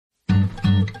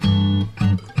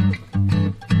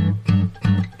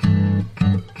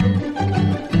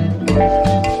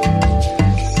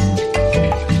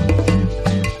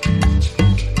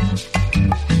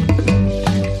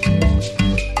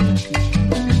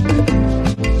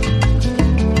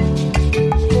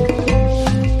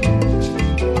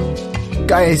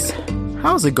Guys,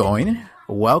 how's it going?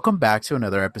 Welcome back to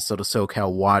another episode of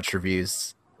SoCal Watch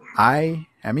Reviews. I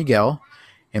am Miguel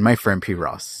and my friend P.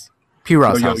 Ross. P.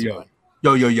 Ross, how's it going?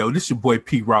 Yo, this your boy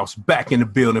P. Ross back in the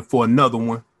building for another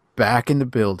one. Back in the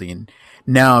building.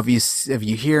 Now, if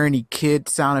you hear any kid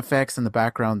sound effects in the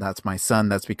background, that's my son.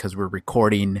 That's because we're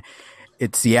recording.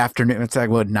 It's the afternoon. It's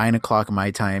like, 9 o'clock my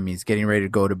time. He's getting ready to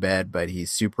go to bed, but he's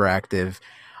super active.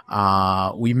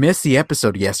 We missed the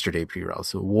episode yesterday, P-Roll.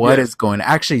 So what is going?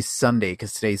 Actually, Sunday,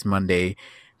 because today's Monday.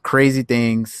 Crazy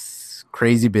things,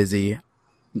 crazy busy.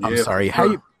 Yeah, I'm sorry.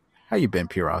 How you been,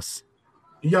 P-Ross?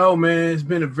 Yo, man, it's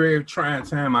been a very trying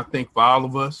time, I think, for all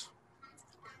of us.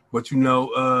 But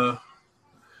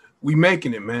we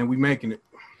making it, man. We making it.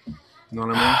 You know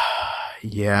what I mean?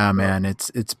 Yeah, man.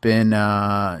 It's been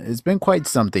quite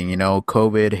something,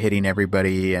 COVID hitting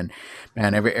everybody, and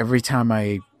man, every time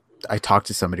I talk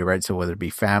to somebody, right? So whether it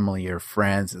be family or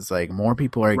friends, it's like more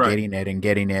people are getting it. And,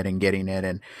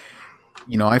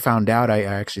 I found out, I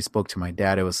actually spoke to my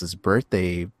dad. It was his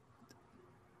birthday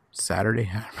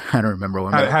Saturday. I don't remember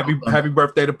when. Happy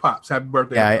birthday to Pops. Happy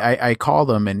birthday. Yeah, I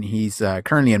called him, and he's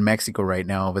currently in Mexico right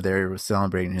now over there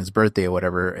celebrating his birthday or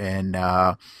whatever. And,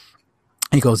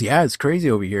 he goes, yeah, it's crazy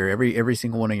over here. Every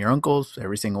single one of your uncles,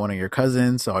 every single one of your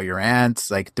cousins, all your aunts,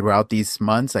 like throughout these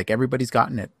months, like everybody's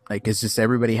gotten it. Like it's just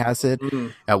everybody has it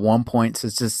at one point. So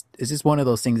it's just one of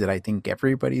those things that I think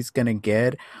everybody's gonna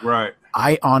get. Right.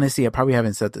 I probably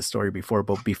haven't said this story before,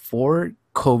 but before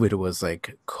COVID was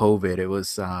like COVID, it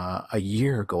was a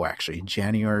year ago actually,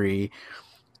 January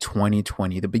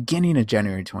 2020, the beginning of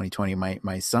January 2020.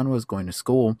 My son was going to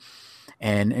school,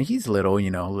 and he's little,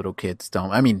 little kids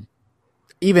don't. I mean,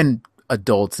 even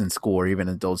adults in school or even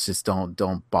adults just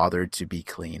don't bother to be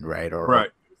clean, right? Right.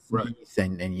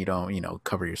 And you don't,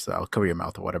 cover your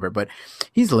mouth or whatever. But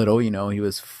he's little, he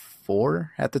was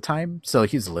 4 at the time. So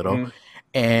he's little.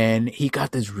 And he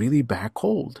got this really bad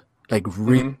cold, like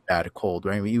really bad cold,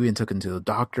 right? We even took him to the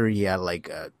doctor. He had like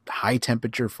a high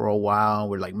temperature for a while.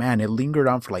 We're like, man, it lingered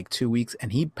on for like 2 weeks,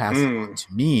 and he passed it on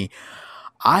to me.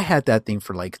 I had that thing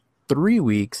for like 3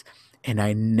 weeks. And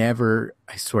I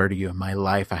swear to you, in my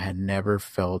life, I had never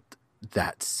felt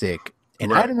that sick.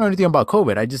 And I didn't know anything about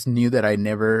COVID. I just knew that I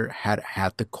never had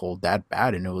the cold that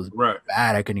bad. And it was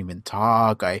bad. I couldn't even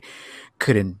talk. I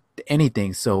couldn't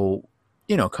anything. So,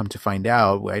 come to find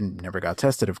out, I never got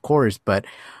tested, of course. But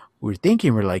we're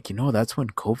like, that's when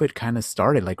COVID kind of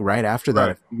started. Like right after that,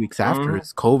 a few weeks after,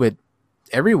 it's COVID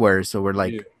everywhere. So we're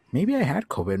like, maybe I had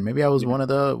COVID. Maybe I was one of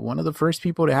the first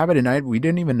people to have it, and we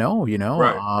didn't even know,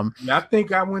 Right. I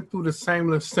think I went through the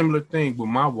similar thing with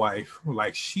my wife.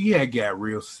 Like she had got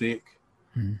real sick,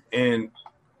 and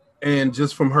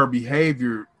just from her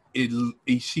behavior,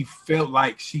 she felt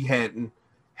like she hadn't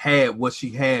had what she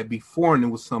had before, and it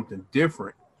was something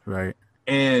different. Right.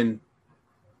 And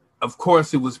of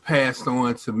course, it was passed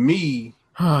on to me.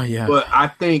 Oh yeah. But I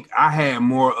think I had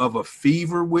more of a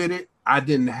fever with it. I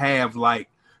didn't have like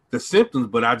the symptoms,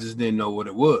 but I just didn't know what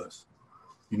it was.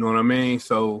 You know what I mean?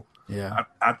 So yeah,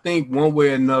 I think one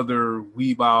way or another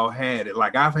we've all had it.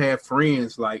 Like I've had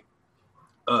friends like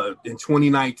in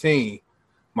 2019,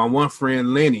 my one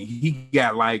friend Lenny, he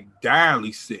got like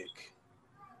direly sick.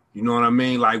 You know what I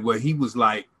mean? Like where he was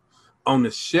like on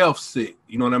the shelf sick.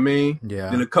 You know what I mean? Yeah.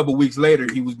 Then a couple weeks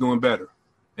later, he was doing better.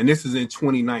 And this is in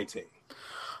 2019.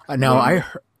 No,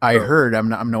 I heard, I'm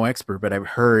no expert, but I've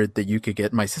heard that you could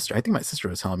get, I think my sister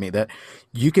was telling me that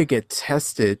you could get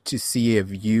tested to see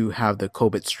if you have the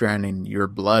COVID strand in your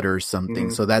blood or something.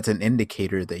 So that's an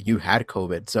indicator that you had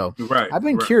COVID. So I've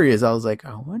been curious. I was like,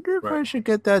 I wonder if I should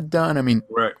get that done. I mean,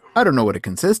 I don't know what it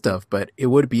consists of, but it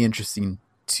would be interesting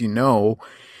to know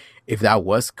if that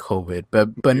was COVID.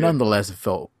 But nonetheless, it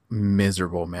felt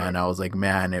miserable, man. I was like,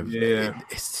 man,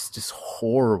 it's just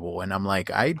horrible. And I'm like,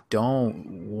 I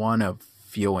don't want to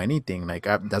feel anything. Like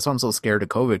that's why I'm so scared of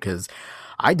COVID, because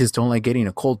I just don't like getting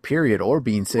a cold period or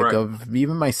being sick of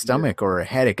even my stomach or a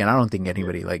headache. And I don't think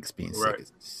anybody likes being sick.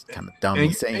 It's kind of dumb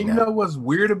saying and that. You know what's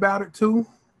weird about it too?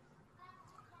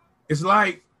 It's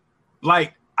like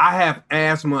I have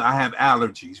asthma, I have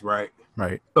allergies, right?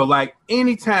 Right. So like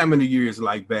any time in the year is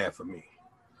like bad for me.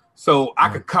 So I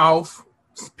could cough,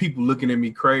 people looking at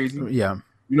me crazy. Yeah.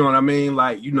 You know what I mean?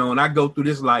 Like, and I go through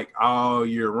this like all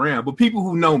year round. But people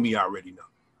who know me already know.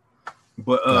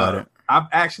 But I've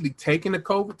actually taken a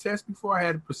COVID test before. I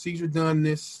had a procedure done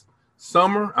this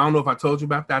summer. I don't know if I told you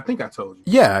about that. I think I told you.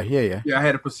 Yeah. Yeah, I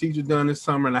had a procedure done this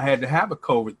summer, and I had to have a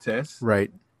COVID test.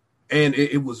 Right. And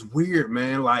it was weird,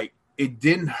 man. Like, it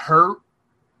didn't hurt,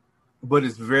 but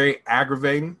it's very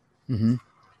aggravating. Mm-hmm.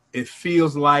 It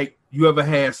feels like you ever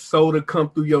had soda come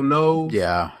through your nose.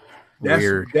 Yeah.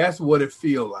 Weird. That's what it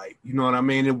feel like. You know what I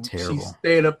mean? She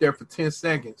stayed up there for 10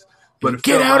 seconds. But it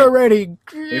get out already.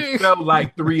 It felt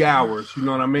like 3 hours. You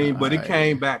know what I mean? But it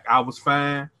came back. I was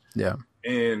fine. Yeah.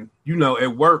 And you know,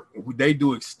 at work they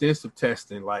do extensive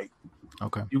testing. Like,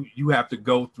 okay, you have to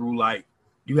go through, like,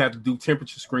 you have to do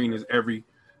temperature screenings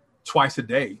twice a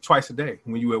day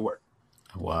when you at work.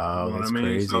 Wow, you know that's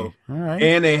crazy. So, all right.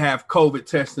 And they have COVID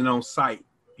testing on site.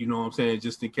 You know what I'm saying?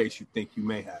 Just in case you think you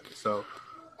may have it. So,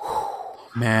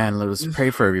 man, let us pray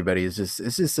for everybody. It's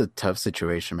just a tough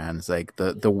situation, man. It's like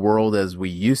the world as we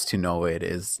used to know it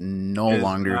is no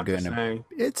longer gonna.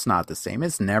 It's not the same.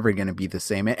 It's never gonna be the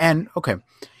same. And okay,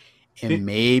 it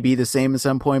may be the same at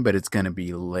some point, but it's gonna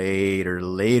be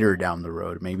later down the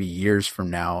road, maybe years from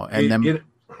now. And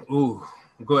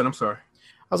go ahead. I'm sorry.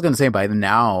 I was gonna say by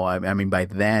now. I mean, by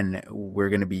then we're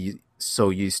gonna be so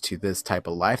used to this type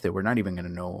of life that we're not even gonna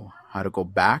know how to go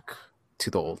back to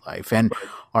the old life. And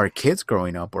our kids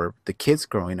growing up, or the kids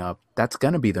growing up, that's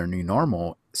going to be their new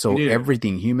normal. So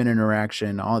everything, human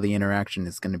interaction, all the interaction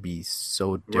is going to be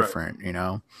so different, you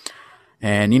know?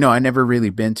 And, you know, I never really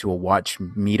been to a watch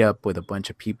meetup with a bunch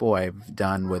of people. I've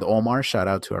done with Omar. Shout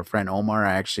out to our friend Omar.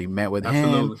 I actually met with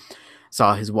him,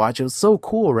 saw his watch. It was so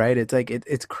cool, right? It's like,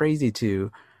 it's crazy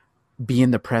to be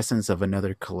in the presence of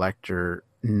another collector,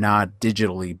 not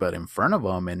digitally, but in front of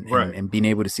them, and being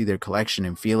able to see their collection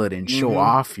and feel it and show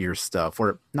off your stuff,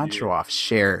 or not show off,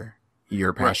 share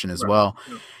your passion as well.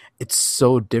 Yeah. It's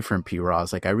so different, P.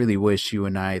 Ross. Like, I really wish you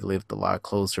and I lived a lot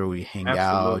closer. We hang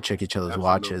out, check each other's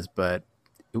watches, but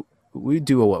we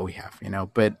do what we have, you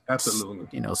know. But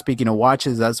you know, speaking of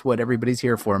watches, that's what everybody's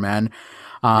here for, man.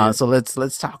 So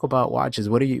let's talk about watches.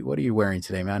 What are you wearing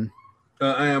today, man?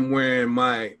 I am wearing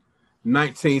my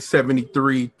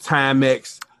 1973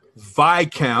 Timex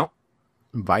Viscount.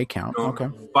 Okay.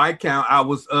 Viscount. I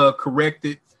was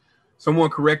corrected.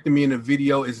 Someone corrected me in the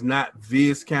video. It's not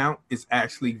Viscount. It's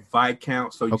actually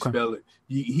Viscount. So you spell it.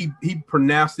 He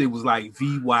pronounced it was like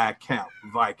VY count.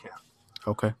 Viscount.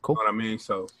 Okay, cool. You know what I mean?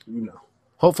 So, you know.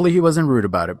 Hopefully he wasn't rude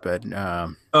about it, but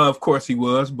of course he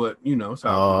was, but you know. So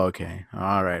okay.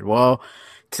 All right. Well,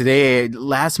 today,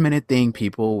 last minute thing,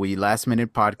 people. We last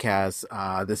minute podcast.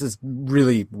 This is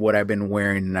really what I've been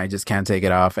wearing, and I just can't take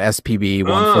it off. SPB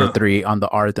 143 on the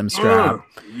Artham strap.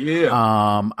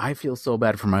 I feel so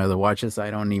bad for my other watches.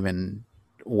 I don't even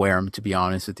wear them, to be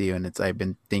honest with you. And I've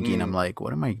been thinking, I'm like,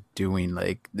 what am I doing?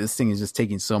 Like, this thing is just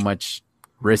taking so much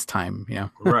wrist time, you know?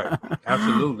 Right.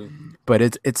 Absolutely. But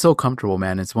it's so comfortable,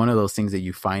 man. It's one of those things that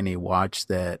you find a watch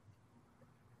that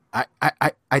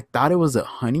I thought it was a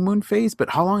honeymoon phase,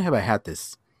 but how long have I had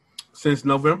this? Since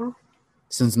November,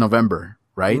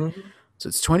 right? Mm-hmm. So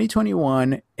it's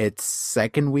 2021. It's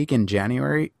second week in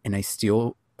January, and I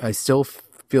still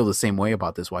feel the same way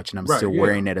about this watch, and I'm still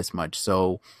wearing it as much.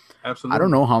 So absolutely, I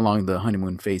don't know how long the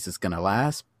honeymoon phase is gonna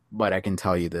last, but I can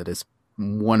tell you that it's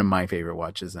one of my favorite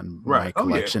watches in my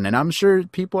collection, and I'm sure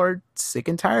people are sick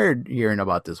and tired hearing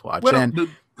about this watch. Well, and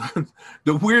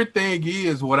the weird thing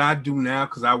is what I do now,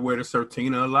 because I wear the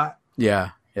Certina a lot.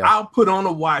 Yeah. I'll put on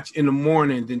a watch in the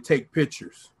morning, then take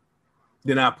pictures.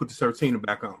 Then I'll put the Certina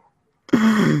back on.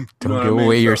 Don't give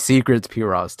away your secrets, P.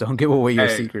 Ross. Don't give away your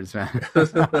secrets, man.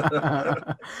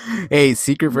 Hey,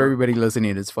 secret for everybody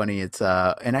listening. It's funny. It's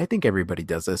and I think everybody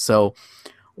does this. So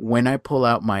when I pull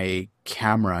out my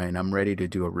camera and I'm ready to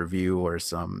do a review or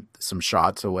some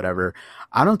shots or whatever,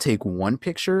 I don't take one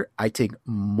picture. I take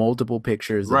multiple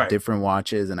pictures of different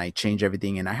watches, and I change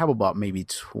everything. And I have about maybe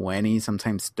 20,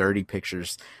 sometimes 30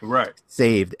 pictures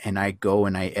saved. And I go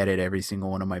and I edit every single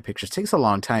one of my pictures. It takes a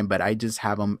long time, but I just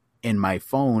have them in my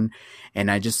phone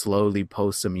and I just slowly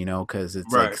post them, you know, because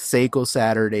it's like Seiko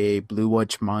Saturday, Blue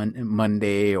Watch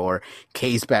Monday, or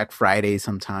Case Back Friday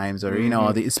sometimes, or you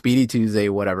know, the Speedy Tuesday,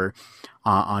 whatever,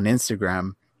 on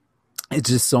Instagram.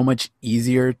 It's just so much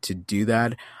easier to do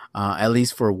that, at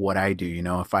least for what I do. You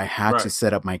know, if I had to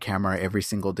set up my camera every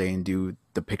single day and do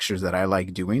the pictures that I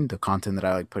like doing, the content that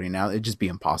I like putting out, it'd just be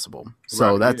impossible.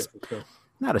 So that's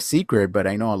not a secret, but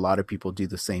I know a lot of people do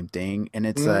the same thing, and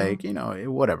it's like, you know,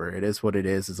 whatever, it is what it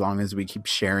is. As long as we keep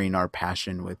sharing our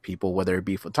passion with people, whether it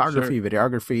be photography,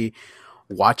 videography,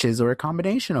 watches, or a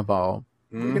combination of all,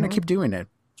 we're gonna keep doing it.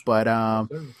 But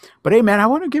hey, man, I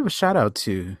want to give a shout out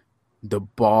to the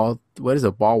Ball. What is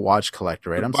a Ball watch collector,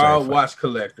 right? I'm sorry. Ball watch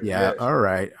collector. Yeah. Yes. All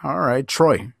right.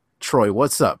 Troy,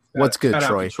 what's up? What's good,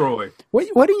 Troy? Troy.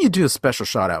 Why don't you do a special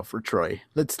shout out for Troy?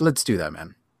 Let's do that,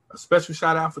 man. A special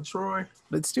shout out for Troy.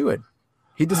 Let's do it.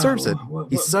 He deserves it.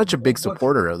 He's such a big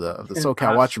supporter of the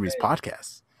SoCal Watcheries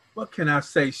podcast. What can I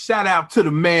say? Shout out to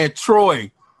the man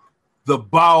Troy, the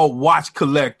Ball watch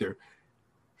collector.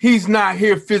 He's not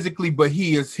here physically, but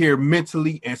he is here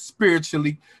mentally and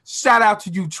spiritually. Shout out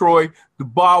to you, Troy, the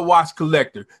Ball Watch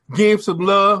Collector. Give him some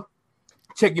love.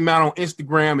 Check him out on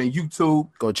Instagram and YouTube.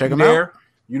 Go check him out.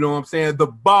 You know what I'm saying? The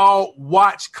Ball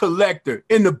Watch Collector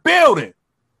in the building.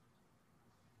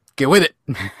 Get with it.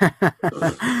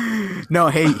 No,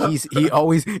 hey, he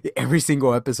always, every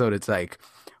single episode, it's like,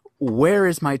 where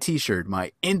is my t-shirt?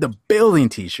 My in the building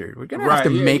t-shirt. We're gonna have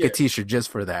to make a t-shirt just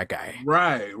for that guy.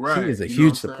 Right. He is a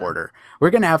huge supporter.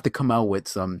 We're gonna have to come out with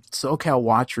some SoCal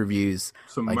Watch reviews,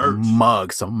 some like merch.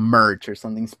 mugs, some merch or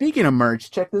something. Speaking of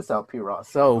merch, check this out, P. Ross.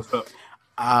 So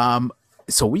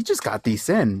so we just got these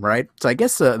in, right? So I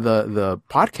guess the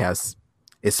podcast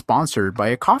is sponsored by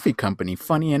a coffee company.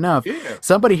 Funny enough,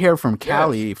 somebody here from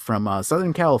Cali, from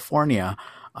Southern California,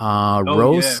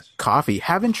 Rose Coffee.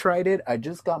 Haven't tried it. I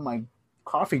just got my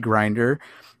coffee grinder,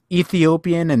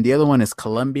 Ethiopian, and the other one is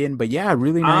Colombian. But yeah,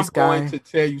 really nice guy. I'm going to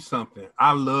tell you something.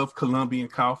 I love Colombian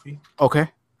coffee. Okay.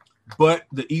 But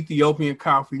the Ethiopian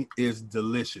coffee is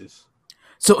delicious.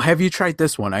 So have you tried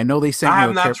this one? I know they sent I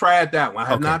have not tried that one. I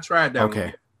have not tried that one.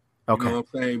 Okay. You know what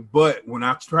I'm saying? But when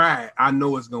I try it, I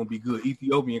know it's going to be good.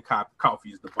 Ethiopian coffee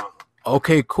is the bomb.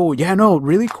 Okay, cool. Yeah, no,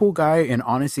 really cool guy. And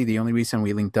honestly, the only reason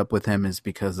we linked up with him is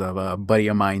because of a buddy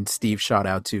of mine, Steve. Shout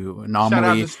out to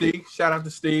Anomaly. Shout out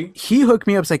to Steve. He hooked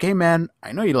me up. It's like, hey, man,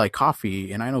 I know you like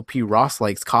coffee, and I know P. Ross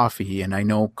likes coffee, and I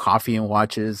know coffee and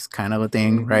watches kind of a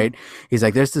thing, right? He's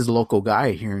like, there's this local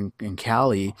guy here in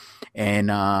Cali, and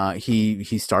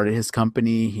he started his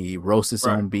company. He roasts his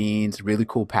own beans, really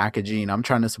cool packaging. I'm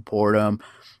trying to support him.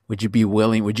 Would you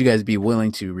guys be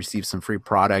willing to receive some free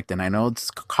product? And I know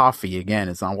it's coffee, again,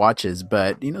 it's not watches,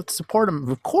 but, you know, to support them,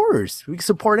 of course, we can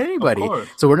support anybody.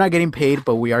 So we're not getting paid,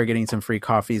 but we are getting some free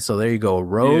coffee. So there you go.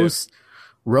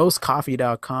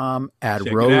 Roastcoffee.com at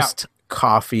Roast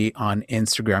Coffee on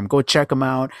Instagram. Go check them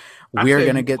out. We are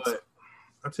going to get.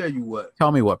 I'll tell you what.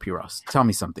 Tell me what, P. Ross. Tell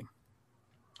me something.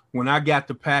 When I got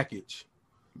the package.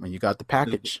 When you got the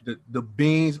package, the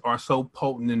beans are so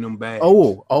potent in them bags.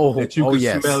 That you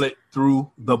can smell it through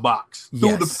the box,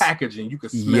 through the packaging. You can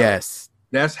smell it.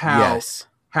 That's how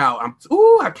I'm.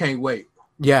 I can't wait.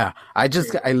 Yeah, I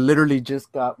literally just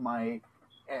got my.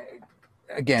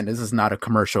 Again, this is not a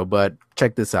commercial, but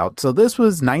check this out. So this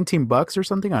was $19 or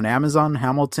something on Amazon,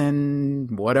 Hamilton,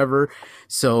 whatever.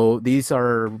 So these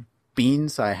are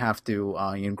beans. I have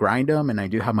to grind them, and I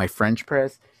do have my French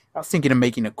press. I was thinking of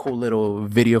making a cool little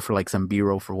video for like some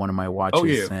B-roll for one of my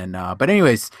watches. And but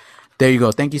anyways, there you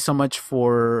go. Thank you so much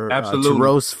for to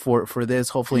Rose for this.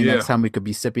 Hopefully next time we could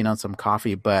be sipping on some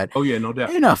coffee. But no doubt.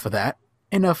 Enough of that.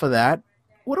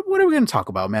 What are we going to talk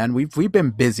about, man? We've been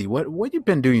busy. What you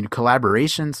been doing?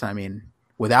 Collaborations? I mean,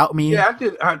 without me? Yeah,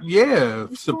 I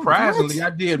did. Surprisingly, I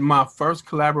did my first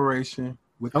collaboration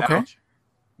with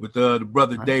the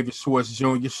brother David Schwartz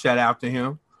Jr. Shout out to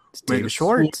him. David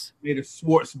Schwartz. May the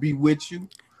Schwartz be with you.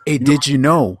 Hey, did you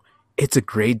know it's a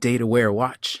great day to wear a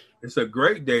watch? It's a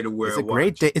great day to wear a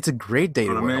watch. It's a great day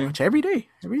to wear a watch. Every day.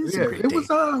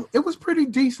 It was pretty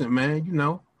decent, man. You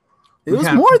know. It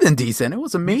was more than decent. It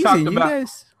was amazing. You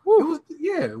guys.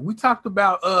 We talked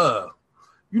about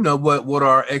what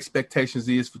our expectations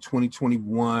is for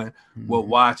 2021, what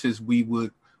watches we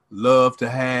would love to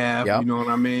have, you know what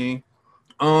I mean?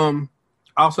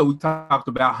 Also, we talked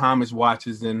about homage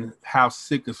watches and how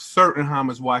sick of certain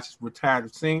homage watches we're tired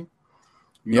of seeing.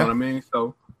 You know what I mean?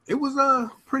 So it was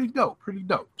pretty dope.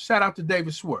 Shout out to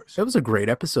David Schwartz. It was a great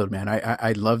episode, man.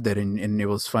 I loved it, and it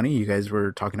was funny. You guys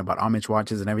were talking about homage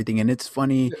watches and everything, and it's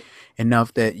funny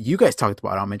enough that you guys talked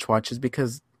about homage watches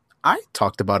because I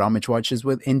talked about homage watches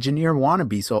with Engineer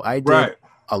Wannabe. So I did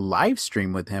a live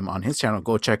stream with him on his channel.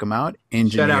 Go check him out.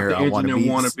 Shout out to Engineer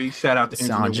Wannabe. Shout out to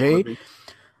Engineer Wannabe.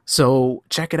 So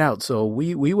check it out. So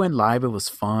we went live. It was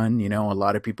fun. You know, a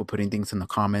lot of people putting things in the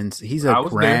comments. He's a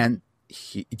grand.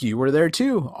 You were there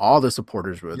too. All the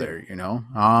supporters were there. You know.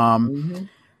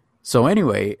 So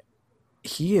anyway,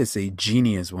 he is a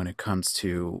genius when it comes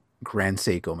to Grand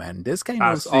Seiko, man. This guy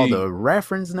knows all the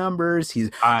reference numbers.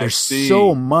 There's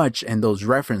so much in those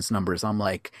reference numbers. I'm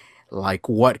like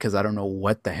what? Because I don't know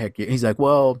what the heck. He's like,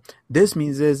 well, this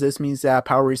means this means that.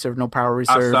 Power reserve, no power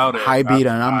reserve, high beat,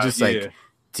 and I'm just like.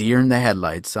 Deer in the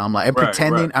headlights. So I'm like,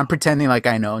 I'm pretending like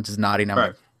I know, just nodding. I'm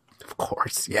like, of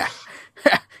course, yeah.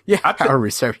 Power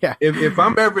reserve, yeah. If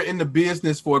I'm ever in the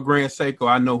business for a Grand Seiko,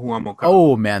 I know who I'm gonna call.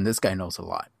 Oh man, this guy knows a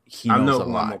lot. He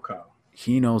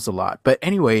knows a lot. But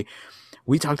anyway,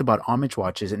 we talked about homage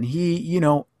watches, and he, he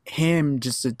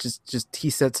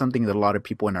said something that a lot of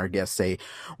people in our guests say.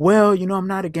 Well, I'm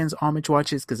not against homage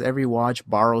watches because every watch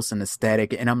borrows an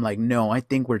aesthetic, and I'm like, no, I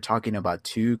think we're talking about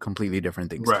two completely different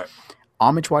things. Right.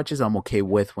 Homage watches I'm okay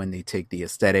with when they take the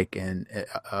aesthetic and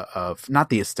of not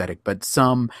the aesthetic, but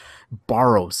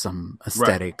borrow some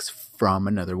aesthetics from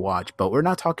another watch. But we're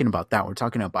not talking about that. We're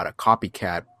talking about a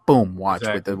copycat boom watch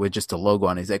with just a logo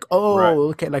on it. He's like,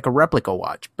 okay, like a replica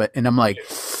watch. And I'm like,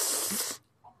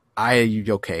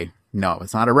 okay, no,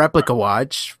 it's not a replica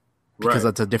watch because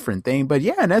that's a different thing. But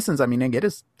yeah, in essence, I mean, I get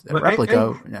it's a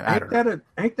replica.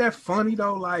 Ain't that funny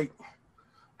though? Like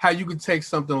how you could take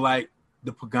something like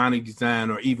the Pagani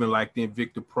design or even like the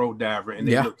Invicta Pro Diver and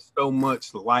they look so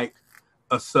much like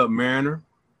a Submariner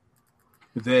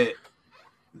that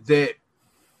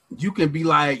you can be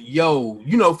like,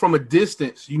 yo, from a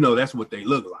distance, that's what they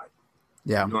look like.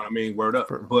 Yeah. You know what I mean? Word up.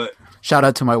 But shout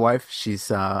out to my wife.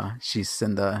 She's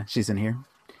in here.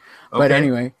 Okay. But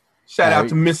anyway. Shout out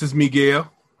to Mrs.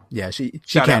 Miguel. Yeah, she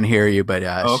can't hear you, but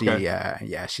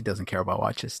she doesn't care about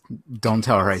watches. Don't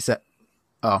tell her I said.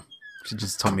 Oh, she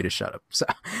just told me to shut up. So.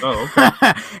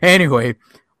 Okay. Anyway,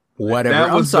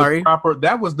 whatever. I'm sorry.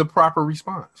 That was the proper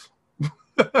response.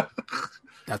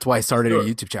 That's why I started a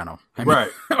YouTube channel.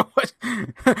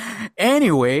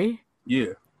 Anyway.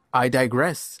 Yeah. I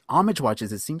digress. Homage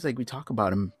watches. It seems like we talk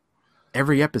about them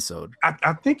every episode.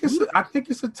 I think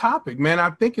it's a topic, man.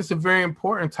 I think it's a very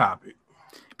important topic.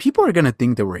 People are gonna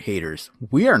think that we're haters.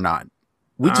 We are not.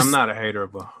 I'm not a hater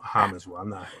of a homage. I'm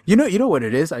not. You know what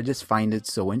it is? I just find it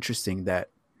so interesting that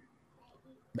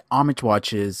homage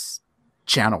watch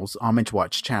channels on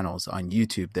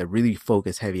YouTube that really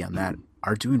focus heavy on that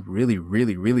are doing really,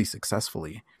 really, really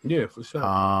successfully. Yeah, for sure.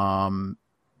 And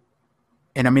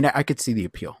I mean, I could see the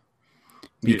appeal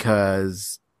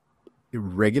because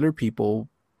regular people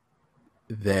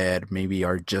that maybe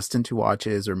are just into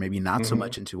watches or maybe not so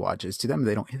much into watches, to them,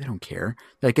 they don't care.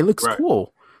 Like, it looks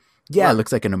cool. Yeah, it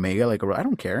looks like an Omega. Like, I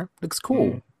don't care. It looks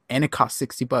cool. And it costs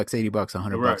 $60, $80,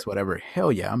 $100, whatever.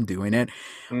 Hell yeah, I'm doing it.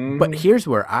 But here's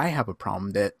where I have a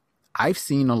problem that I've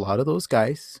seen a lot of those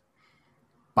guys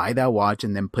buy that watch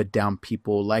and then put down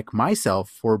people like myself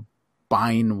for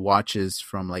buying watches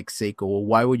from like Seiko. Well,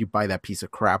 why would you buy that piece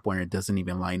of crap when it doesn't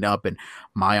even line up and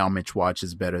my homage watch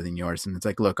is better than yours? And it's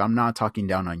like, look, I'm not talking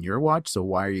down on your watch, so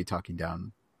why are you talking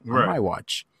down on my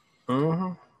watch?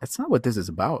 That's not what this is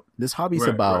about. This hobby is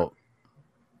about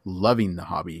loving the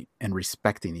hobby and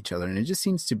respecting each other, and it just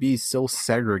seems to be so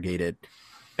segregated.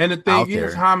 And the thing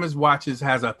is, homage watches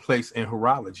has a place in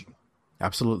horology.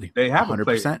 Absolutely, they have 100%. A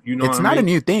place. It's not a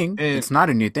new thing. It's not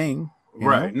a new thing,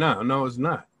 right? No, it's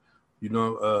not.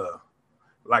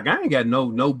 Like I ain't got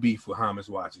no beef with homage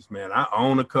watches, man. I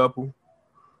own a couple.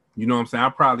 You know what I'm saying? I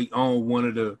probably own one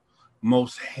of the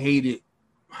most hated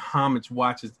homage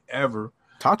watches ever.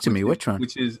 Talk to me. Which one?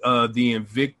 Which is the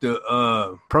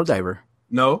Invicta Pro Diver.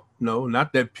 No,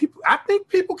 not that. I think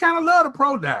people kind of love the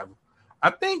Pro Diver. I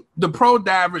think the Pro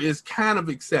Diver is kind of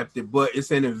accepted, but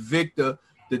it's an Invicta,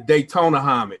 the Daytona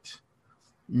homage.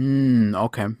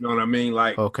 Okay. You know what I mean?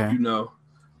 Like, okay.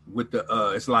 With the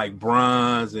it's like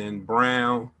bronze and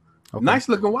brown. Okay. Nice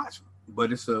looking watch,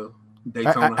 but it's a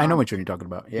Daytona. I know what you're talking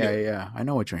about. Yeah. I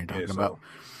know what you're talking about.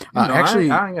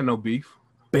 Actually, I ain't got no beef.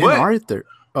 Ben Arthur.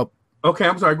 Oh, okay.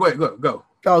 I'm sorry. Go ahead. Go.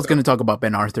 I was going to talk about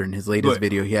Ben Arthur in his latest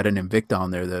video. He had an Invicta on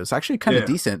there that was actually kind of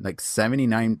decent, like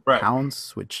 79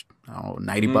 pounds, which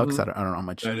 $90. I don't know how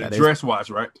much that is. Dress watch,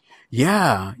 right?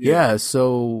 Yeah.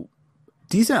 So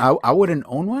decent. I wouldn't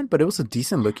own one, but it was a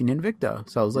decent looking Invicta.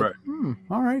 So I was like,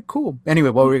 all right, cool. Anyway,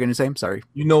 what were you going to say? I'm sorry.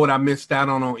 You know what I missed out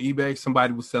on eBay?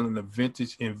 Somebody was selling a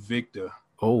vintage Invicta.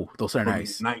 Oh, those are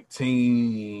nice. I want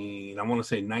to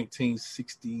say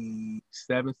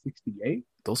 1967, 68.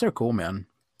 Those are cool, man.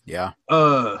 Yeah.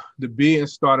 The bid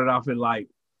started off at like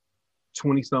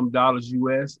 $20-some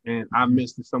US, and I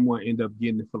missed it. Someone ended up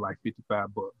getting it for like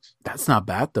 $55. That's not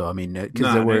bad though. I mean,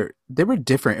 because they were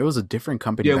different. It was a different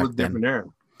company. Yeah, it was different era.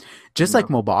 Just like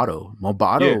Movado.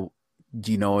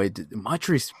 Much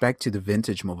respect to the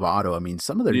vintage Movado. I mean,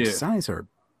 some of their designs were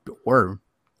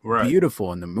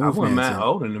beautiful in the movements. I wasn't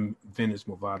old in the vintage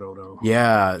Movado though.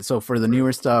 Yeah. So for the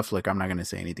newer stuff, like I'm not gonna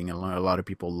say anything. A lot of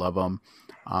people love them.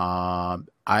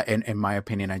 In my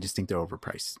opinion, I just think they're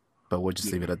overpriced. But we'll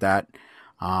just leave it at that.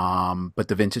 But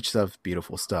the vintage stuff,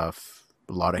 beautiful stuff,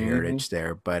 a lot of heritage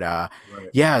there. But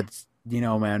it's,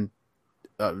 man,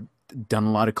 done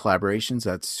a lot of collaborations.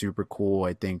 That's super cool.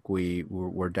 I think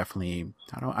we're definitely.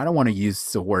 I don't want to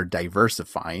use the word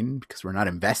diversifying because we're not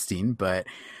investing, but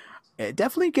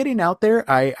definitely getting out there.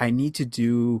 I need to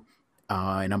do,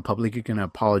 and I'm publicly gonna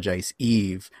apologize,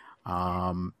 Eve.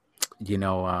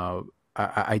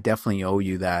 I definitely owe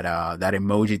you that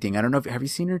emoji thing. I don't know have you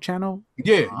seen her channel?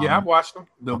 Yeah, I've watched them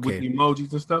with the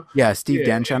emojis and stuff. Yeah, Steve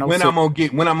Dan channel. When I'm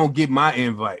gonna get my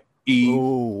invite,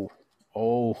 Eve.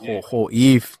 Oh,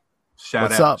 Eve. Shout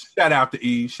What's out. up? Shout out to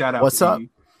Eve. Shout out What's to up? Eve.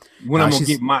 When I'm gonna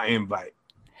get my invite.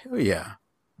 Hell yeah.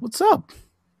 What's up?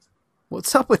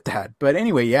 What's up with that? But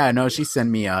anyway, yeah, no, she sent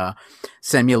me a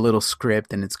little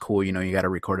script, and it's cool. You know, you got to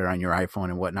record it on your iPhone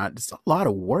and whatnot. It's a lot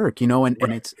of work, you know, and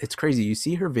it's crazy. You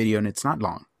see her video, and it's not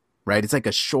long, right? It's like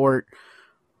a short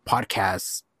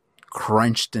podcast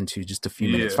crunched into just a few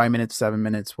minutes, 5 minutes, 7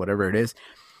 minutes, whatever it is.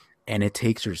 And it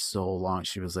takes her so long.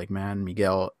 She was like, man,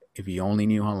 Miguel, if you only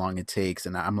knew how long it takes.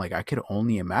 And I'm like, I could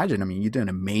only imagine. I mean, you do an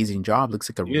amazing job. Looks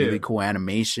like a really cool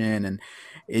animation. And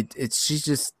she's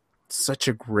just such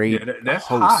a great that's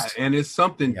host. hot. And it's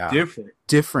something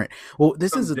different. Well,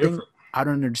 this is the thing. I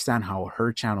don't understand how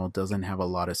her channel doesn't have a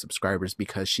lot of subscribers,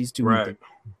 because she's doing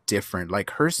different.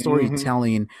 Like her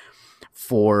storytelling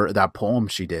for that poem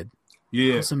she did.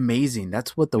 Yeah, it's amazing.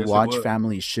 That's what the Watch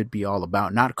family should be all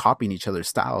about. Not copying each other's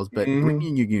styles, but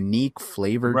bringing your unique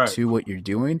flavor to what you're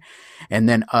doing. And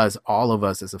then all of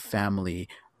us as a family,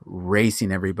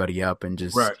 racing everybody up and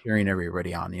just cheering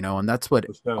everybody on, you know? And that's what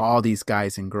all these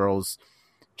guys and girls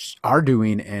are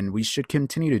doing, and we should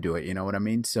continue to do it. You know what I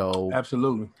mean? So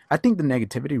absolutely. I think the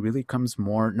negativity really comes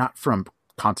more not from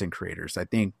content creators. I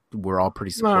think we're all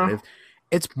pretty supportive.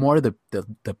 It's more the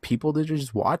people that are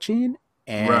just watching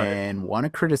and want to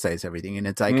criticize everything. And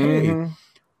it's like, hey,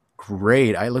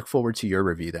 great. I look forward to your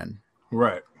review then.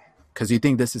 Right. Because you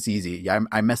think this is easy. Yeah,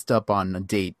 I messed up on a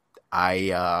date.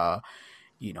 Some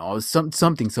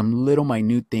little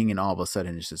minute thing, and all of a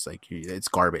sudden it's just like, it's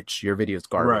garbage. Your video is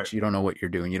garbage. Right. You don't know what you're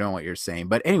doing. You don't know what you're saying.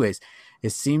 But anyways,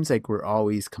 it seems like we're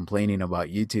always complaining about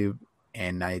YouTube,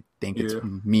 and I think it's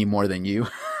me more than you.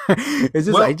 It's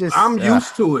just, I'm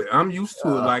used to it.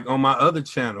 Like on my other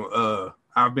channel,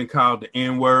 I've been called the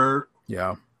N-word.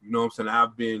 Yeah. You know what I'm saying?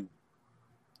 I've been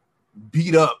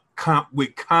beat up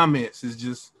with comments.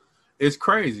 It's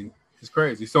crazy. It's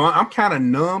crazy. So I'm kind of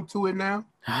numb to it now.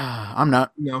 I'm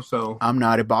not. You know, so I'm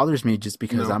not. It bothers me just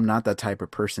because I'm not that type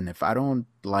of person. If I don't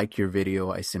like your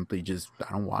video, I simply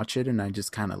I don't watch it, and I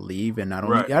just kind of leave, and I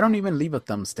don't even leave a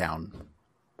thumbs down.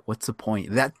 What's the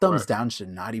point? That thumbs down should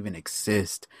not even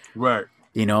exist. Right.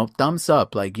 You know, thumbs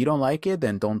up. Like, you don't like it,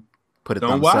 then don't put a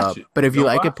thumbs up. But if you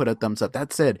like it, put a thumbs up.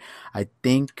 That's it. I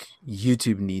think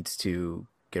YouTube needs to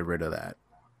get rid of that.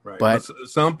 Right. But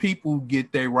some people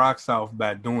get their rocks off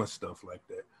by doing stuff like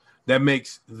that. That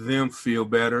makes them feel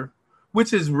better,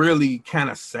 which is really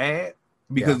kind of sad,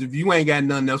 because if you ain't got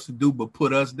nothing else to do but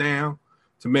put us down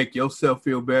to make yourself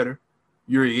feel better,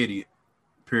 you're an idiot.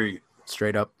 Period.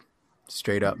 Straight up,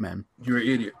 man. You're an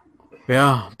idiot.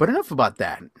 Yeah, but enough about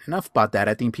that.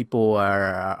 I think people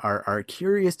are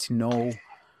curious to know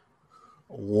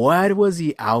what was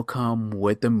the outcome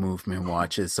with the movement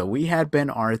watches. So we had Ben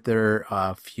Arthur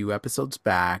a few episodes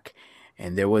back,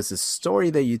 and there was a story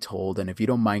that you told. And if you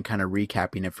don't mind kind of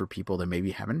recapping it for people that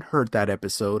maybe haven't heard that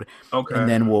episode, and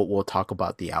then we'll talk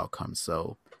about the outcome.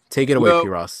 So take it away, P.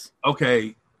 Ross.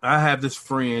 Okay, I have this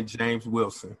friend, James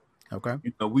Wilson. Okay,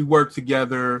 you know, we worked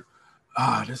together.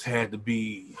 This had to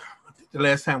be, I think the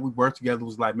last time we worked together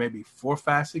was like maybe 4,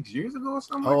 5, 6 years ago or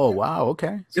something. Oh, wow.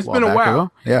 Okay. It's been a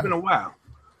while. Yeah. It's been a while.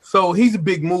 So he's a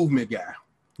big movement guy.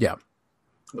 Yeah.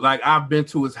 Like, I've been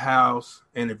to his house,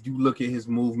 and if you look at his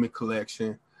movement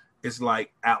collection, it's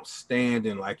like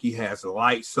outstanding. Like, he has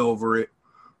lights over it.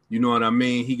 You know what I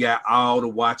mean? He got all the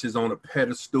watches on a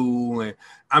pedestal. And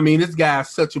I mean, this guy's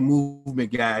such a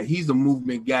movement guy. He's a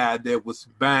movement guy that was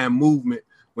buying movement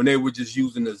when they were just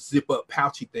using the zip up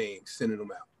pouchy things, sending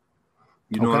them out.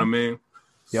 You know what I mean?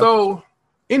 Yep. So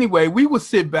anyway, we would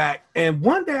sit back, and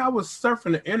one day I was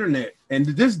surfing the internet, and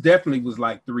this definitely was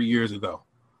like 3 years ago,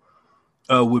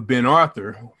 with Ben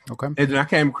Arthur. Okay. And then I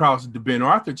came across the Ben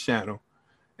Arthur channel,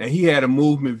 and he had a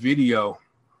movement video,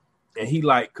 and he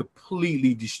like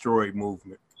completely destroyed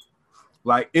movement.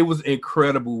 Like, it was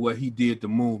incredible what he did to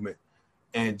movement.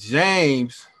 And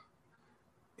James,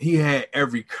 he had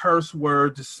every curse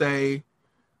word to say,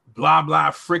 blah,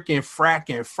 blah, frickin',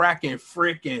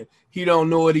 frickin'. He don't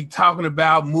know what he talking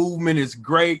about. Movement is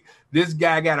great. This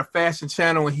guy got a fashion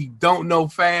channel and he don't know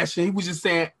fashion. He was just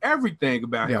saying everything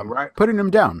about him, right? Putting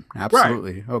him down.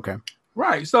 Absolutely. Right. Okay.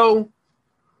 Right. So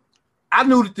I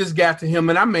knew that this got to him,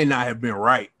 and I may not have been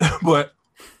right, but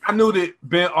I knew that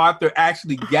Ben Arthur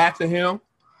actually got to him.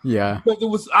 Yeah. Because it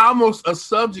was almost a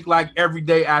subject like every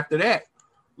day after that.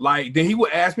 Like, then he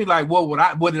would ask me, like,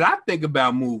 what did I think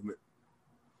about movement?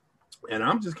 And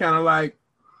I'm just kind of like,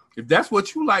 if that's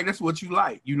what you like, that's what you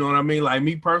like. You know what I mean? Like,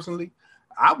 me personally,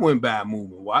 I wouldn't buy a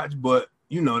movement watch, but,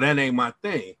 you know, that ain't my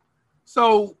thing.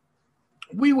 So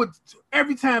we would,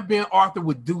 every time Ben Arthur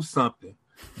would do something,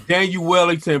 Daniel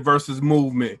Wellington versus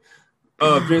movement,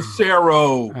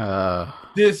 Vincero,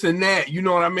 this and that. You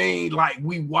know what I mean? Like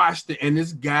we watched it, and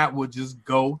this guy would just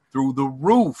go through the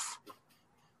roof.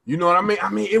 You know what I mean? I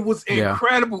mean, it was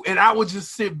incredible, and I would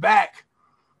just sit back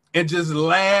and just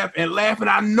laugh and laugh, and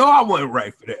I know I wasn't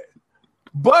right for that,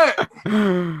 but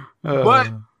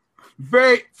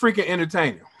very freaking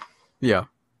entertaining. Yeah.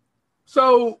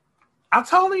 So I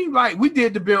told him, like, we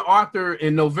did the Ben Arthur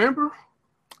in November.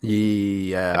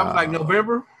 Yeah. That was like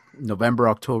November,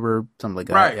 October, something like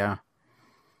that. Right. Yeah.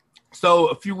 So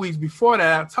a few weeks before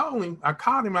that, I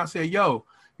called him. I said, yo,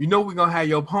 you know we're going to have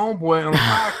your homeboy on the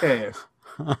podcast.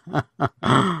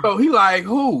 So he like,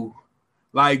 who?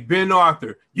 Like Ben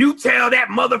Arthur. You tell that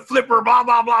mother flipper, blah,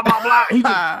 blah, blah, blah,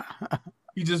 blah.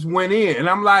 He just went in. And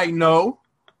I'm like, no,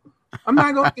 I'm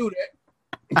not going to do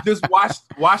that. Just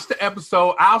watch the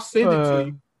episode. I'll send it to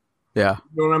you. Yeah.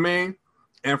 You know what I mean?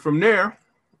 And from there,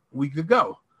 we could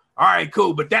go. All right,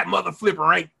 cool. But that mother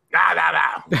flipper ain't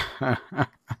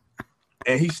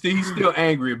And he's still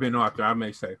angry at Ben Arthur, I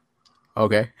may say.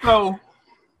 Okay. So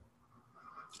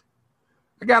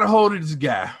I got a hold of this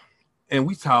guy and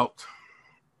we talked.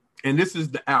 And this is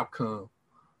the outcome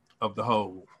of the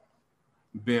whole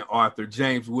Ben Arthur,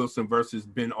 James Wilson versus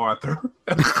Ben Arthur.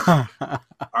 All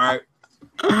right.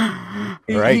 All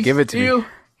right, give it to me.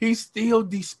 He still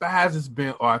despises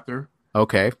Ben Arthur.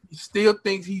 Okay. He still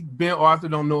thinks Ben Arthur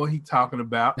don't know what he's talking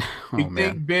about. He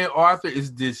thinks Ben Arthur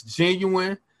is this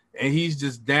genuine and he's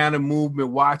just down to Movement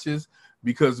watches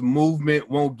because Movement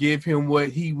won't give him what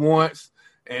he wants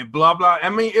and blah, blah. I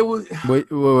mean, it was...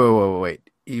 Wait.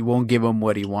 He won't give him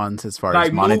what he wants as far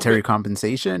as monetary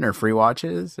compensation or free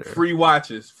watches? Or? Free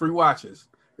watches.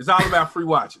 It's all about free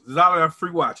watches.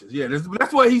 Yeah,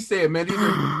 that's what he said, man. These are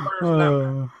the first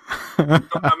you know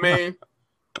what I mean?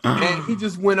 And he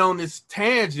just went on this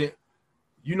tangent,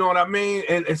 you know what I mean?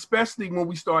 And especially when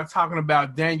we start talking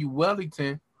about Daniel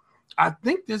Wellington, I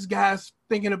think this guy's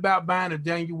thinking about buying a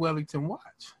Daniel Wellington watch.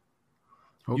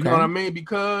 Okay. You know what I mean?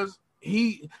 Because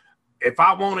if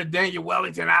I want a Daniel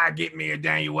Wellington, I'd get me a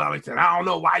Daniel Wellington. I don't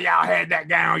know why y'all had that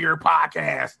guy on your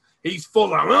podcast. He's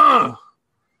full of,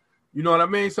 you know what I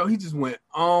mean? So he just went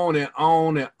on and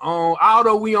on and on.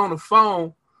 Although we on the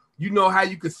phone, you know how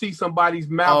you could see somebody's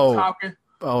mouth talking?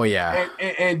 Oh, yeah.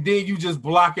 And then you just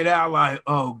block it out like,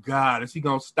 oh, God, is he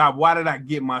going to stop? Why did I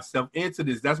get myself into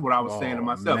this? That's what I was saying to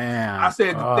myself. Man. I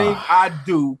said the thing I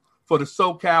do for the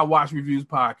SoCal Watch Reviews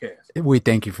podcast. We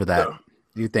thank you for that.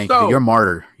 You're a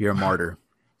martyr. You're a martyr.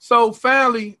 So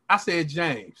finally, I said,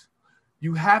 James,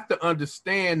 you have to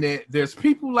understand that there's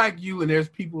people like you and there's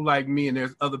people like me and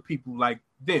there's other people like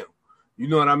them. You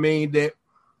know what I mean? That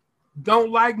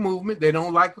don't like Movement. They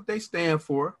don't like what they stand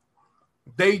for.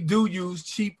 They do use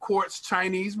cheap quartz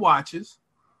Chinese watches.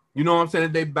 You know what I'm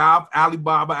saying? They buy off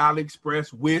Alibaba,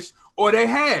 AliExpress, Wish, or they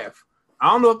have. I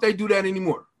don't know if they do that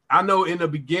anymore. I know in the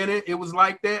beginning it was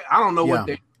like that. I don't know what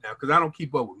they do now because I don't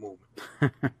keep up with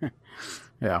Movement.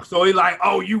 Yeah. So he's like,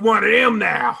 oh, you one of them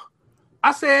now.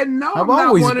 I said, no, I'm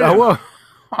not one of them.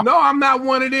 No, I'm not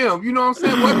one of them. You know what I'm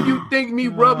saying? What do you think me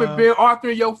rubbing Ben Arthur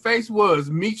in your face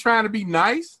was? Me trying to be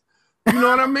nice? You know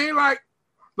what I mean? Like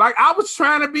I was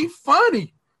trying to be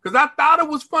funny because I thought it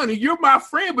was funny. You're my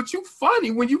friend, but you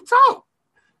funny when you talk.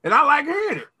 And I like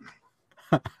hearing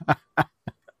it.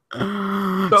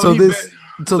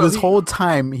 So this whole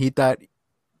time he thought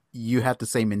you had the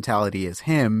same mentality as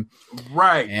him.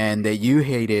 Right. And that you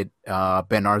hated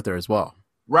Ben Arthur as well.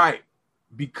 Right.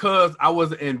 Because I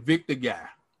was an Invicta guy.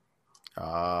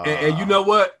 And you know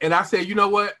what? And I said, you know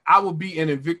what? I will be an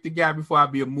Invicta guy before I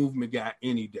be a Movement guy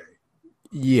any day.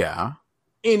 Yeah.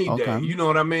 Any day. You know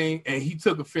what I mean? And he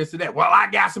took offense to that. Well, I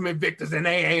got some Invictus and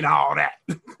they ain't all that.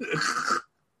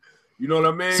 You know what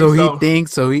I mean? So he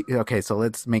thinks, okay, so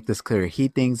let's make this clear. He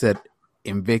thinks that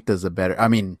Invicta's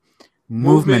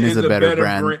Movement is a better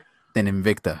brand than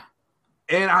Invicta.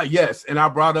 And I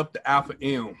brought up the Alpha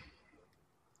M.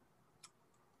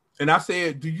 And I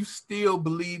said, do you still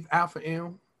believe Alpha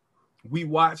M? We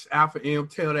watched Alpha M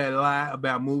tell that lie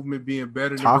about Movement being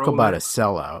better than Talk Rolex. About a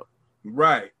sellout.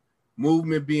 Right.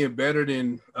 Movement being better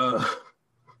than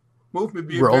Movement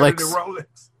being Rolex. Better than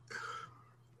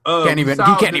Rolex.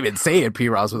 He can't even say it,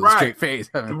 P-Ross, with a straight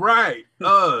face. Right.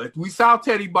 We saw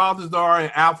Teddy Balthazar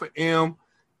and Alpha M,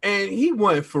 and he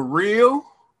wasn't for real.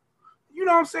 You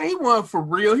know what I'm saying? He wasn't for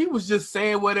real. He was just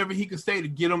saying whatever he could say to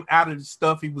get him out of the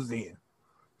stuff he was in.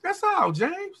 That's all,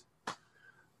 James.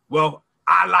 Well,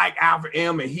 I like Alpha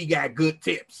M, and he got good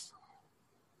tips.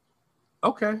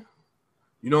 Okay.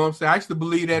 You know what I'm saying? I used to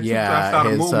believe that too. I saw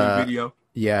the Movement video.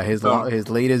 Yeah, So his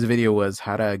latest video was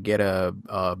how to get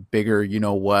a bigger, you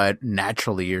know what,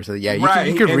 naturally or so. Yeah, you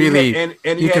right, could really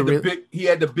and you could really he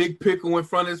had the big pickle in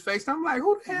front of his face. I'm like,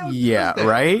 who the hell does yeah, that?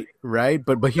 right, right.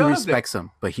 Who But he does that? respects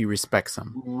him. But he respects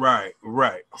him. Right,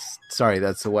 right. Sorry,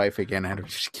 that's the wife again.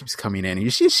 She keeps coming in.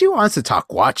 She wants to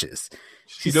talk watches.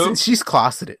 She do. She's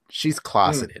closeted. She's Mm,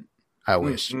 closeted. I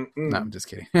wish. mm, No, mm. I'm just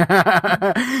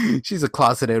kidding. She's a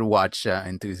closeted watch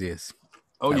enthusiast.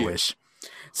 Oh I yeah. wish.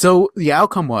 So the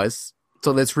outcome was.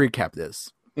 So let's recap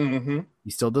this. Mm-hmm.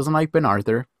 He still doesn't like Ben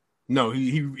Arthur. No,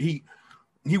 he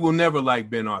will never like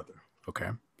Ben Arthur. Okay.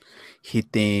 He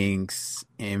thinks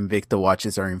Invicta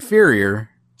watches are inferior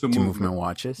To to movement. movement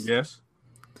watches. Yes.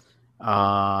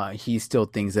 He still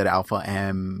thinks that Alpha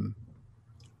M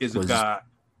Is a god.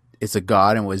 is a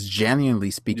god and was genuinely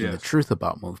speaking the Yes. truth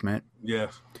about movement.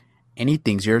 Yes. And he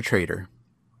thinks you're a traitor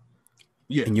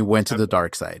Yeah. and you went to the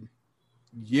dark side.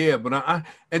 Yeah, but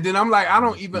and then I'm like, I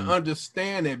don't even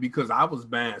understand that because I was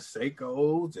buying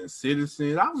Seikos and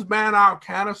Citizens. I was buying all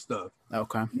kind of stuff.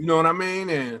 Okay. You know what I mean?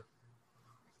 And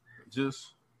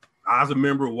just I was a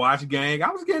member of Watch Gang. I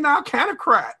was getting all kind of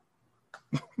crap.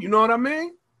 You know what I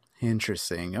mean?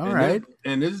 Interesting. All and right.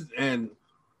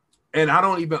 And I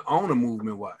don't even own a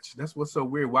movement watch. That's what's so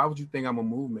weird. Why would you think I'm a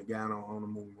movement guy and I don't own a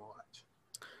movement watch?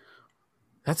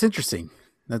 That's interesting.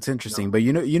 That's interesting. No. But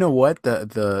you know what?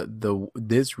 The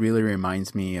this really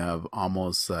reminds me of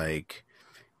almost like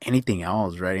anything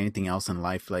else, right? Anything else in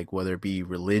life, like whether it be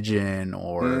religion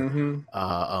or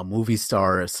a movie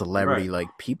star, a celebrity, right. Like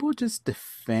people just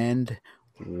defend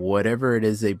whatever it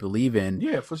is they believe in.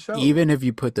 Yeah, for sure. Even if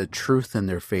you put the truth in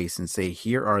their face and say,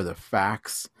 here are the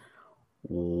facts,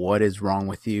 what is wrong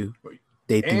with you?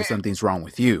 They think something's wrong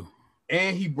with you.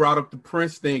 And he brought up the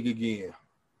Prince thing again.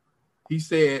 He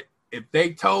said, if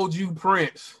they told you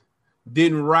Prince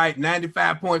didn't write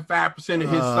 95.5% of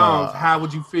his songs, how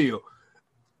would you feel?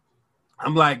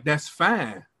 I'm like, that's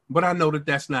fine. But I know that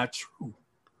that's not true.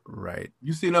 Right.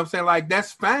 You see what I'm saying? Like,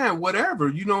 that's fine, whatever.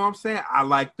 You know what I'm saying? I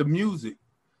like the music.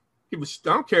 I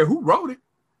don't care who wrote it.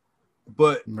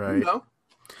 But, right. You know.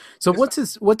 So what's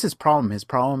his problem? His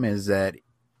problem is that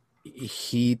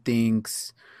he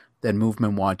thinks that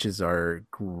movement watches are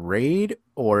great,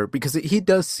 or because he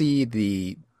does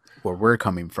see where we're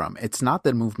coming from. It's not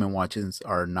that movement watches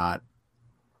are not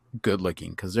good looking,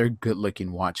 because they're good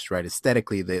looking watches, right?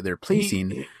 Aesthetically, they're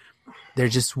pleasing. They're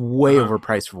just way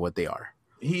overpriced for what they are.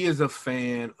 He is a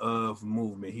fan of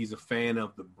movement. He's a fan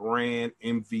of the brand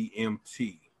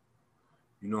MVMT.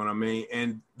 You know what I mean?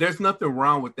 And there's nothing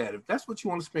wrong with that. If that's what you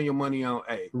want to spend your money on,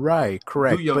 hey, right,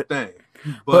 correct. Do your thing.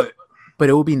 But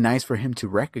it would be nice for him to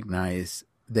recognize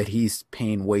that he's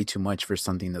paying way too much for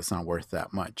something that's not worth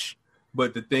that much.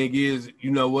 But the thing is,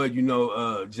 you know what?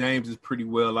 James is pretty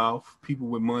well off. People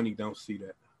with money don't see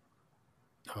that.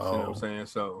 Oh. You know what I'm saying?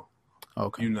 So,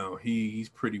 okay. He's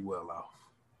pretty well off.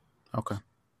 Okay.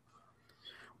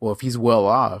 Well, if he's well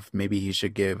off, maybe he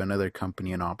should give another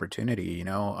company an opportunity,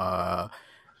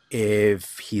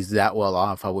 if he's that well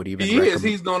off, I would even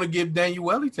he's going to give Daniel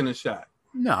Wellington a shot.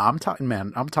 No, I'm talking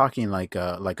like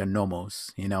a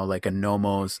Nomos, like a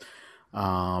Nomos,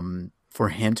 for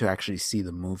him to actually see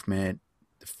the movement,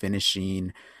 the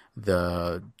finishing,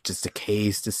 just the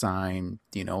case design,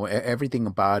 everything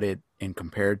about it and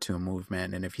compared to a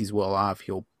movement. And if he's well off,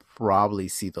 he'll probably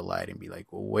see the light and be like,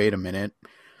 well, wait a minute,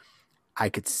 I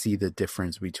could see the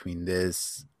difference between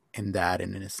this and that,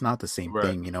 and it's not the same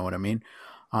thing, you know what I mean?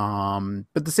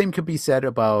 But the same could be said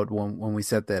about when we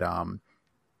said that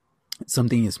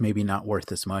something is maybe not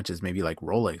worth as much as maybe like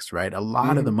Rolex, right? A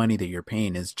lot of the money that you're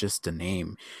paying is just a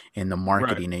name and the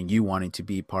marketing, and you wanting to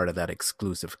be part of that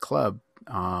exclusive club.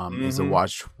 Is a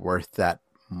watch worth that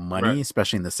money,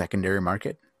 especially in the secondary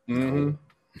market?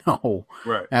 No,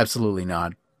 absolutely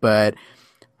not. But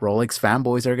Rolex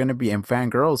fanboys are going to be, and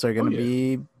fangirls are going to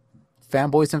be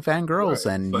fanboys and fangirls,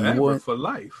 and forever, for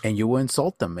life. And you will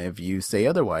insult them if you say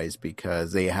otherwise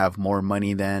because they have more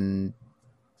money than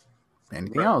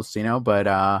anything else,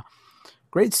 But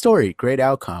great story, great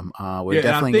outcome. We're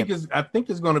definitely. I think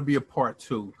it's going to be a part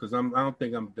 2 because I don't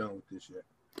think I'm done with this yet.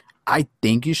 I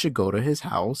think you should go to his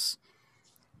house,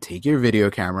 take your video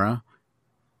camera,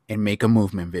 and make a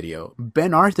movement video.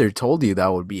 Ben Arthur told you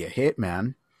that would be a hit,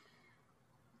 man.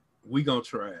 We gonna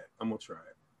try it. I'm gonna try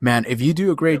it. Man, if you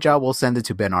do a great job, we'll send it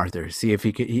to Ben Arthur. See if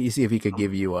he could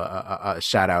give you a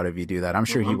shout out if you do that. I'm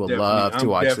sure he will love to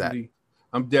watch that.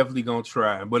 I'm definitely gonna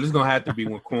try, but it's gonna have to be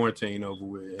when quarantine over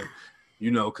with.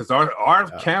 Because our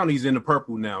county's in the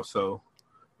purple now, so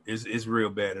it's real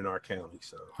bad in our county.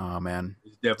 So oh man,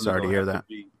 it's definitely sorry to hear that.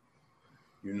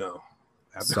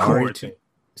 after quarantine.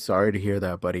 Sorry to hear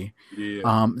that, buddy.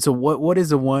 Yeah. So what is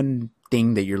the one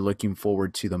thing that you're looking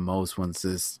forward to the most once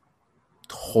this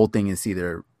whole thing is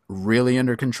either really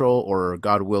under control or,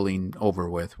 God willing, over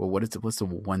with? Well, what's the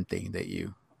one thing that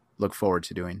you look forward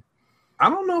to doing? I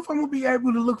don't know if I'm gonna be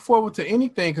able to look forward to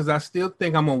anything because I still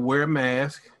think I'm gonna wear a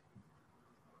mask.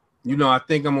 You know, I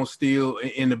think I'm gonna still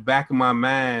in the back of my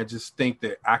mind just think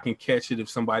that I can catch it if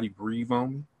somebody breathe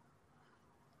on me.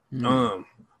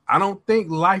 I don't think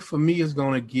life for me is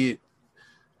gonna get.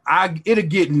 It'll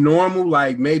get normal.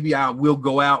 Like maybe I will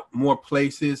go out more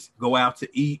places, go out to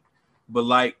eat, but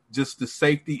like just the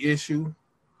safety issue.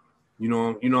 You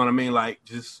know what I mean. Like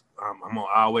just I'm gonna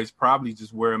always probably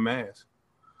just wear a mask.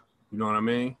 You know what I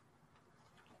mean?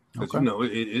 Because you know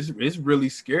it's really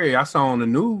scary. I saw on the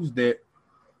news that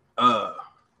a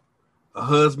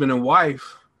husband and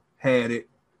wife had it.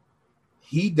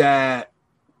 He died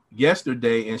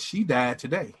yesterday and she died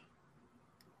today.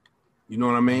 You know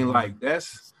what I mean? Like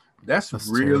that's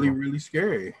really terrible. Really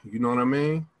scary. You know what I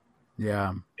mean? Yeah.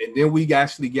 And then we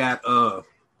actually got our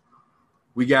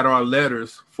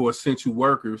letters for essential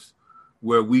workers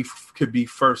where we could be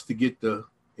first to get the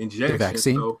injection. The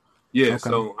vaccine. So, yeah. Okay.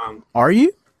 So are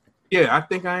you? Yeah, I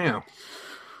think I am.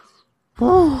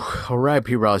 Whew. All right,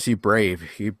 P. Ross, you brave.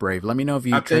 Let me know if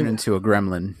you turn into a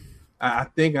gremlin. I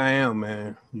think I am,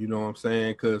 man. You know what I'm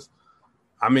saying? Because,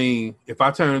 I mean, if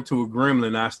I turn into a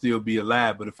gremlin, I'll still be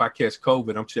alive. But if I catch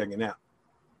COVID, I'm checking out.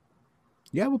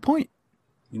 You have a point.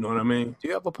 You know what I mean?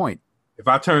 You have a point. If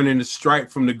I turn into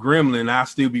Stripe from the gremlin, I'll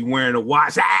still be wearing a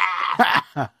watch. You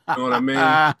know what I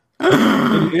mean?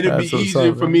 It'd be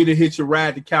easier for me to hitch a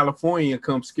ride to California and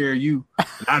come scare you.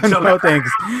 No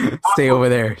thanks. Stay over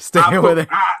there.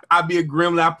 I'll be a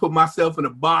gremlin. I put myself in a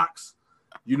box.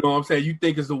 You know what I'm saying? You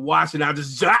think it's a watch, and I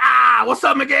just what's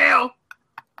up, Miguel?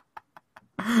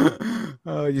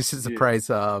 Oh, you should surprise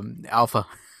Alpha.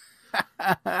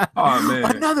 Oh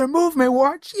man, another movement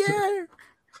watch. Yeah,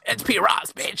 it's P.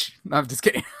 Ross, bitch. No, I'm just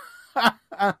kidding.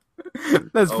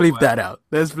 Let's bleep that out.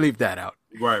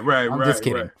 Right. I'm just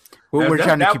kidding. Right. We're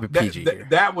trying to keep it PG.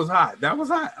 That was hot.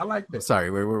 I like that. Sorry,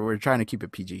 we're trying to keep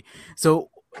it PG. So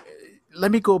let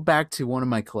me go back to one of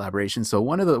my collaborations. So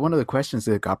one of the questions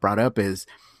that got brought up is,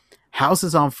 house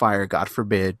is on fire. God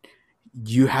forbid,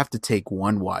 you have to take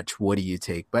one watch. What do you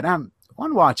take? But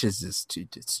one watch is just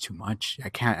it's too much. I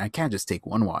can't just take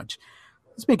one watch.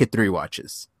 Let's make it 3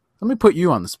 watches. Let me put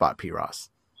you on the spot, P. Ross.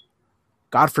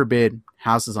 God forbid,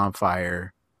 house is on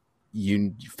fire.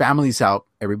 Family's out.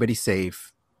 Everybody's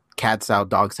safe. Cats out,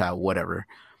 dogs out, whatever.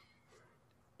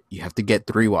 You have to get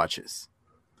 3 watches.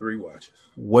 3 watches.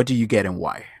 What do you get and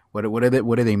why? What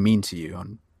do they mean to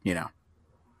you? You know.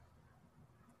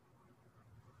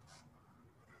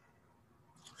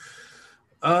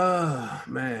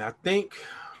 Man, I think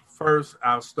first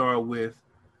I'll start with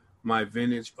my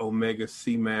vintage Omega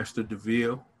Seamaster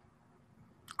DeVille.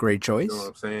 Great choice. You know what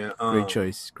I'm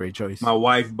saying? Great choice. My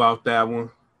wife bought that one.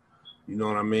 You know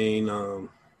what I mean?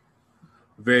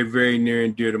 Very, very near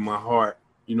and dear to my heart.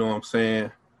 You know what I'm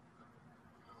saying?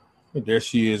 There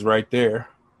she is right there.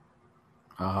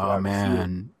 Oh,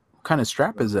 man. What kind of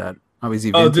strap is that? Oh, is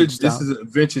he vintage this is a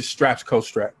vintage straps, coat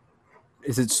strap.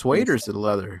 Is it suede or is it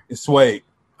leather? It's suede.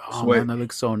 Oh, man, that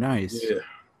looks so nice. Yeah.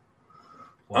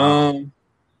 Wow.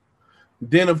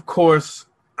 Then, of course,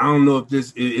 I don't know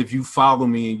if you follow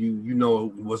me and you know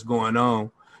what's going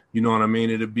on. You know what I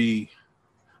mean? It'll be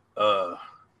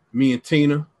me and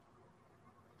Tina.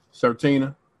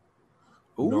 Sertina.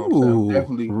 Ooh,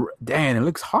 definitely. Damn, it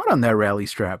looks hot on that rally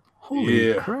strap.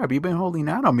 Holy crap, you've been holding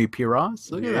out on me, P.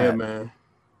 Ross. Look at that. Yeah, man.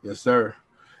 Yes, sir.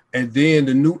 And then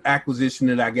the new acquisition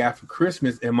that I got for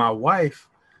Christmas, and my wife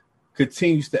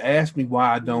continues to ask me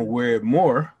why I don't wear it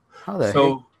more. How the heck?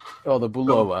 Oh, the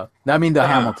Bulova. I mean the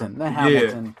Hamilton. The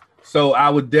Hamilton. Yeah. So I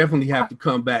would definitely have to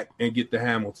come back and get the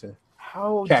Hamilton.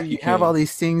 How do you have all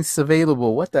these things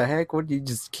available? What the heck? What, do you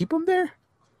just keep them there?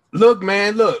 Look,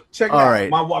 man, check it out. Right.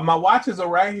 My watches are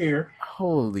right here.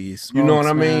 Holy smokes, you know what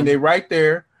I mean? Man. They right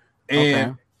there,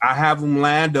 and I have them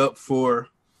lined up for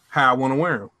how I want to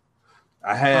wear them.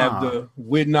 I have the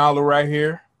Whitnall right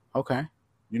here. Okay.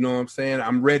 You know what I'm saying?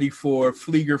 I'm ready for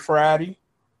Flieger Friday.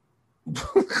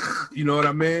 You know what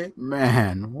I mean?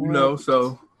 Man. What? You know,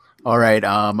 so. All right.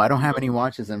 I don't have any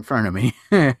watches in front of me.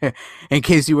 In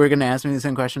case you were going to ask me the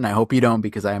same question, I hope you don't,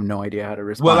 because I have no idea how to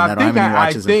respond. Well,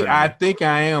 I think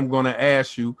I am going to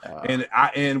ask you,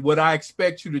 and what I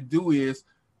expect you to do is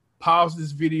pause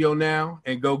this video now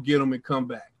and go get them and come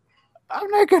back. I'm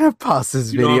not going to pause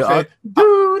this video.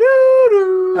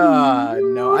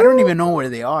 No, I don't even know where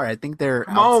they are. I think they're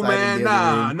outside.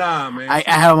 Nah, man. I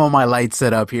have all my lights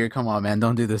set up here. Come on, man.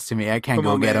 Don't do this to me. I can't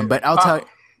go get them. But I'll tell you.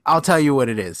 I'll tell you what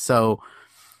it is. So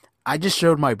I just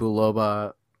showed my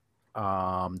Bulova,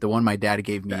 the one my dad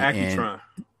gave The me, and Accutron.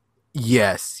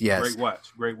 yes. Great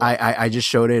watch. Great watch. I just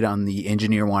showed it on the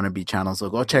Engineer Wannabe channel, so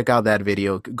go Mhm. check out that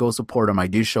video. Go support him. I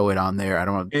do show it on there. I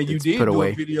don't know, And you it's put did do a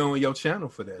away. video on your channel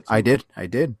for that I too. did,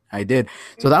 I did.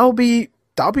 So Mm.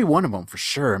 that'll be one of them for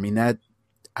sure. I mean that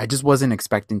I just wasn't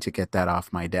expecting to get that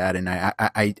off my dad, and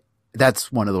I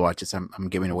that's one of the watches I'm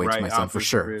giving away to Right my son off for his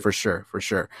sure, rip. for sure, for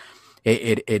sure.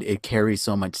 It carries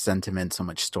so much sentiment, so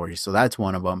much story. So that's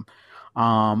one of them.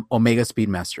 Omega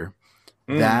Speedmaster.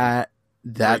 Mm. That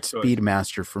Great choice.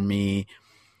 Speedmaster for me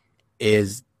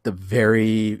is the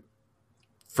very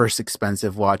first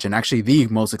expensive watch, and actually the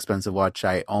most expensive watch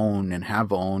I own and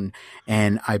have owned.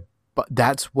 And but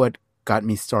that's what got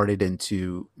me started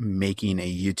into making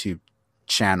a YouTube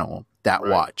channel, that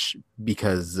Right. watch,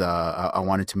 because I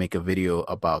wanted to make a video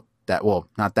about that. Well,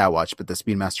 not that watch, but the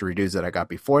Speedmaster Reduce that I got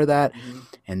before that, Mhm.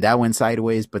 and that went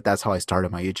sideways. But that's how I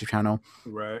started my YouTube channel.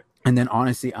 Right. And then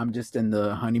honestly, I'm just in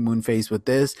the honeymoon phase with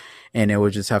this, and it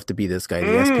would just have to be this guy,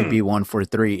 the SKB Mm.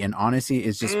 143. And honestly,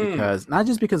 it's just Mm. because, not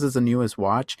just because it's the newest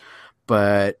watch,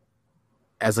 but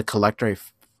as a collector,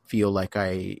 feel like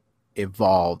I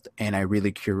evolved and I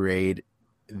really curate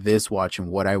this watch and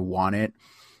what I wanted,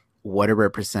 what it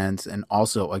represents. And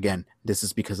also, again, this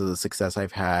is because of the success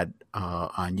I've had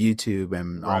on YouTube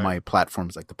and all Right. my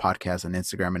platforms like the podcast and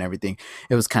Instagram and everything.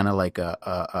 It was kind of like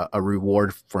a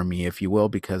reward for me, if you will,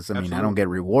 because I mean, I don't Absolutely. get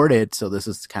rewarded. So this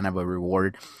is kind of a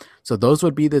reward. So those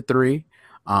would be the three.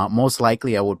 Most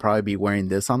likely, I would probably be wearing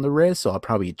this on the wrist, so I'll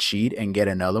probably cheat and get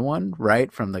another one,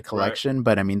 right, from the Right. collection.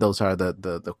 But I mean, those are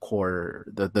the core,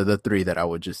 the three that I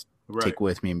would just Right. take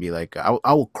with me and be like,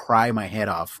 I will cry my head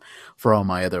off for all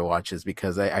my other watches,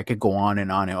 because I could go on and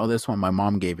on. And, oh, this one, my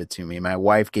mom gave it to me. My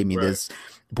wife gave me Right. this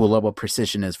Bulova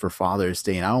Precisionist for Father's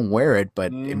Day, and I don't wear it,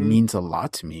 but it Mm-hmm. means a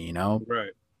lot to me, you know.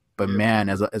 Right. But Yeah. man,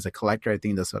 as a collector, I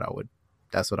think that's what I would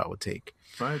take.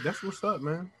 Right. That's what's up,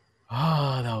 man.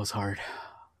 Oh, that was hard.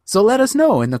 So let us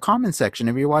know in the comment section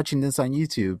if you're watching this on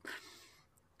YouTube.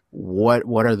 What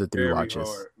are the three Very watches?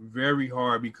 hard. Very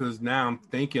hard, because now I'm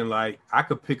thinking like I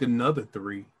could pick another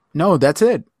three. No, that's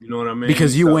it. You know what I mean?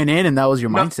 Because you So- went in and that was your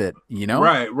No, mindset, you know?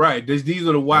 Right. These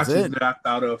are the watches it. that I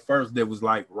thought of first that was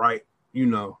like, right,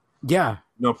 Yeah.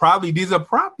 probably these are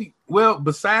probably, well,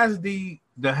 besides the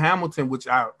Hamilton, which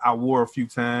I wore a few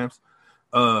times,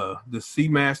 the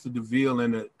Seamaster DeVille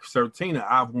and the Certina,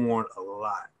 I've worn a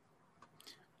lot.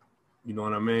 You know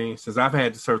what I mean? Since I've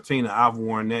had the Certina, I've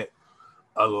worn that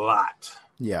a lot.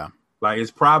 Yeah. Like, it's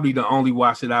probably the only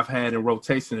watch that I've had in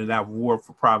rotation that I've wore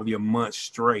for probably a month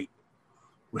straight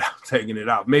without taking it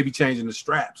out. Maybe changing the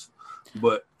straps,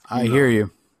 but I hear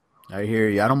you. I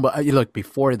don't look,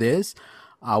 before this,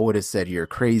 I would have said you're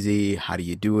crazy. How do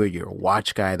you do it? You're a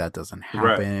watch guy. That doesn't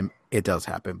happen. Right. It does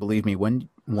happen. Believe me,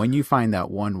 when you find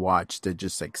that one watch that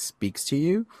just like speaks to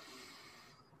you,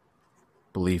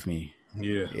 believe me,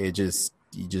 Yeah. you just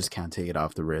can't take it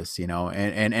off the wrist, you know.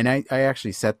 And I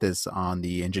actually set this on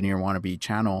the Engineer Wannabe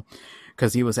channel,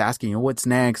 because he was asking, what's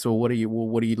next, or what are you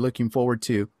looking forward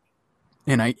to?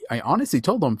 And I honestly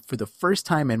told him, for the first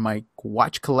time in my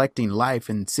watch collecting life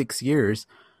in 6 years,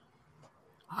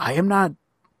 I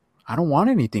don't want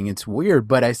anything. It's weird.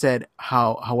 But I said,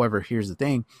 however, here's the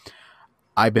thing.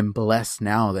 I've been blessed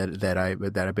now that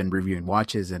I've been reviewing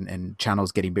watches and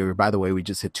channels getting bigger. By the way, we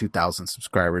just hit 2,000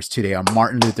 subscribers today on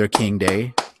Martin Luther King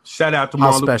Day. Shout out to How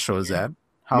Martin special Luther is King. that?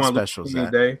 How Martin special is Luther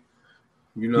that? King Day.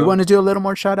 You want to do a little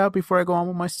more shout out before I go on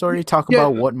with my story? Talk Yeah.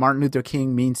 about what Martin Luther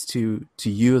King means to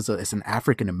you as an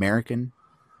African American.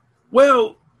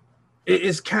 Well,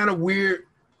 it's kind of weird.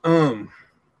 Like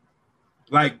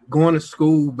going to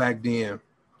school back then,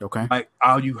 Okay. like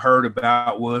all you heard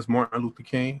about was Martin Luther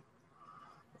King.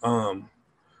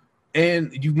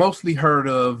 And you mostly heard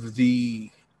of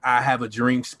the "I Have a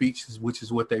Dream" speeches, which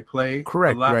is what they played.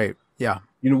 Correct. A lot. Right. Yeah.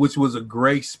 Which was a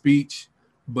great speech.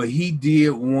 But he did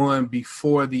one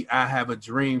before the "I Have a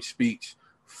Dream" speech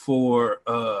for,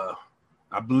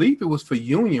 I believe it was for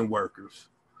union workers.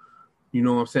 You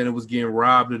know what I'm saying? It was getting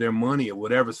robbed of their money or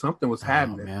whatever. Something was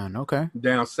happening. Oh man. Okay.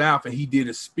 Down south, and he did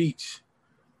a speech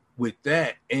with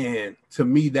that. And to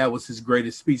me, that was his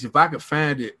greatest speech. If I could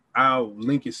find it, I'll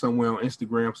link it somewhere on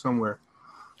Instagram somewhere.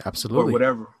 Absolutely. Or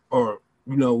whatever. Or,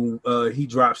 he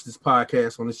drops this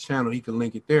podcast on his channel. He can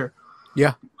link it there.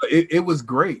 Yeah. It was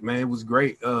great, man. It was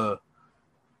great.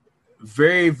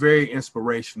 Very, very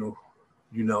inspirational,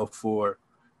 for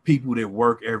people that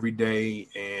work every day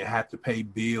and have to pay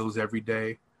bills every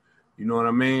day. You know what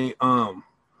I mean? And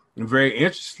very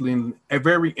interestingly,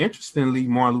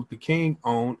 Martin Luther King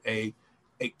owned a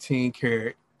 18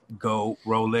 karat gold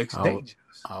Rolex I, Datejust.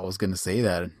 I was gonna say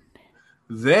that.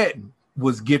 That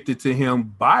was gifted to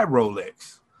him by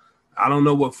Rolex. I don't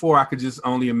know what for. I could just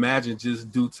only imagine,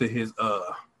 just due to his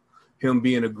him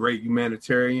being a great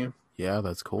humanitarian. Yeah,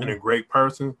 that's cool. And a great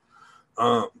person.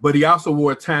 But he also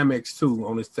wore a Timex too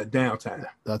on his downtime.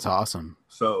 That's awesome.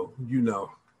 So,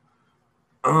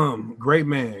 great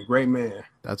man.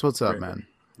 That's what's up, man.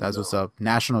 That's what's up.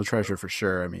 National treasure for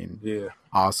sure. I mean, yeah,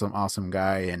 awesome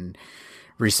guy, and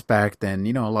respect. And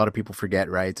a lot of people forget,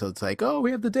 right? So it's like, oh, we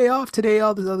have the day off today,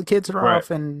 all the other kids are off,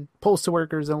 and postal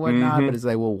workers and whatnot. But it's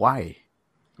like, well, why?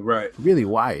 Right. Really,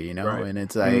 why? Right. And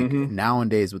it's like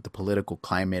nowadays with the political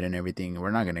climate and everything,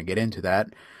 we're not going to get into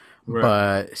that. Right.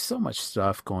 But so much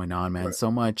stuff going on, man. Right. So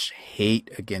much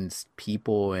hate against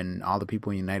people, and all the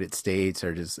people in the United States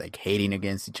are just like hating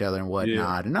against each other and whatnot.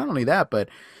 Yeah. And not only that, but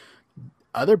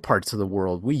other parts of the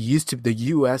world, the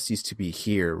U.S. used to be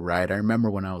here, right? I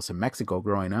remember when I was in Mexico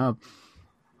growing up,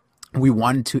 we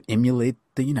wanted to emulate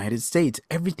the United States.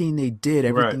 Everything they did,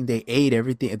 everything they ate,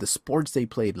 everything, the sports they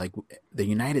played, like the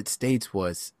United States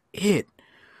was it.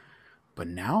 But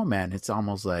now, man, it's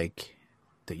almost like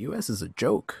the U.S. is a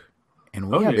joke, and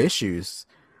we have issues.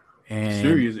 And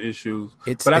serious issues.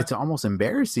 It's almost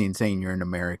embarrassing saying you're an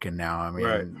American now. I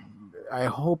mean, I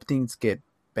hope things get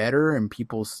better and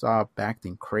people stop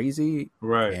acting crazy.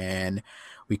 Right. And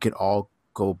we could all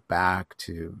go back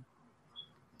to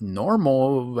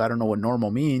normal. I don't know what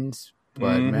normal means,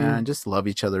 but man, just love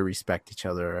each other, respect each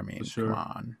other. I mean, come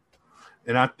on.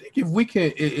 And I think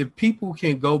if people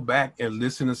can go back and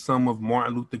listen to some of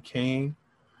Martin Luther King,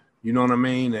 you know what I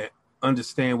mean, that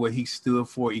understand what he stood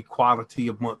for, equality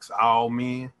amongst all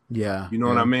men. Yeah. You know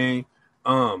what I mean?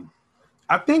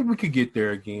 I think we could get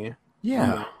there again.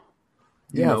 Yeah.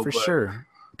 For sure.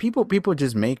 People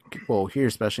just here,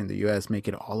 especially in the US, make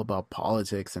it all about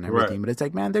politics and everything. But it's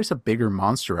like, man, there's a bigger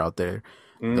monster out there.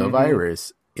 The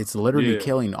virus. It's literally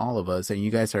killing all of us. And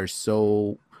you guys are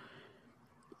so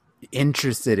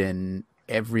interested in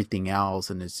everything else.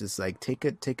 And it's just like, take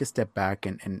a step back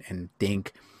and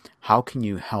think, how can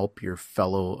you help your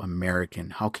fellow American?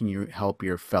 How can you help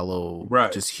your fellow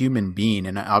just human being?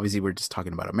 And obviously we're just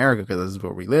talking about America because this is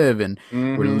where we live, and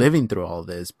we're living through all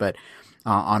this. But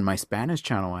on my Spanish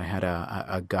channel, I had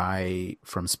a guy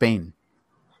from Spain.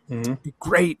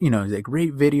 Great, a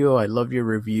great video. I love your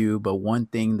review. But one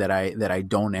thing that I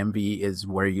don't envy is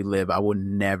where you live. I would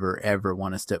never, ever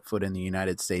want to step foot in the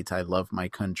United States. I love my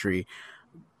country.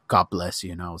 God bless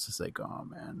you. And I was just like, oh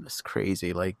man, that's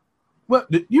crazy. Like, well,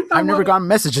 I've never gotten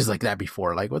messages like that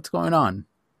before. Like, what's going on?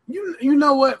 You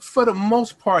know what? For the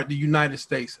most part, the United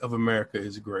States of America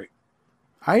is great.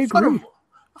 I agree.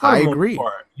 I agree.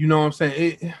 Part, you know what I'm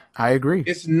saying? I agree.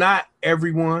 It's not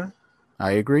everyone.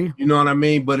 I agree. You know what I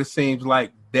mean? But it seems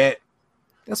like that's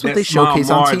what they showcase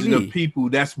on TV. Of people,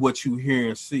 that's what you hear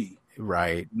and see.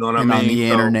 Right. You know what I mean? On the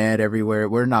internet, everywhere.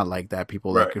 We're not like that,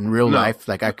 people. Like in real life,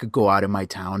 like I could go out in my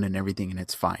town and everything and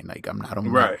it's fine. Like I'm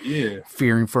not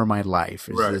fearing for my life.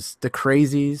 It's just the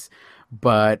crazies.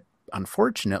 But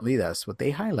unfortunately, that's what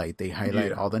they highlight. They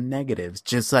highlight all the negatives.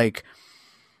 Just like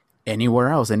anywhere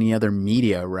else, any other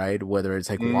media, right? Whether it's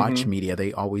like watch media,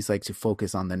 they always like to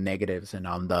focus on the negatives and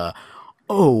on the,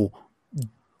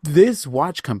 this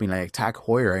watch company like Tag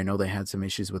Heuer, I know they had some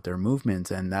issues with their movements,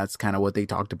 and that's kind of what they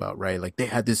talked about, right? Like they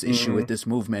had this issue with this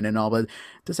movement and all, but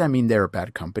does that mean they're a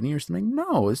bad company or something?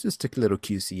 No, it's just a little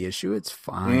QC issue. It's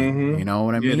fine. You know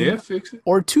what I mean? Yeah, they'll fix it.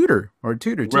 Or Tudor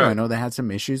too. Right. I know they had some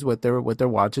issues with their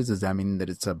watches. Does that mean that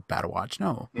it's a bad watch?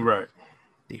 No. Right.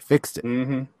 They fixed it.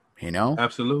 You know?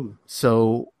 Absolutely.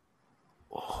 So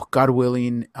God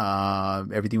willing,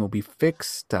 everything will be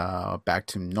fixed back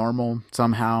to normal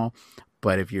somehow.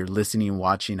 But if you're listening,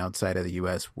 watching outside of the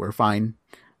U.S., we're fine.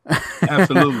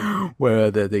 Absolutely.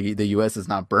 Where the U.S. is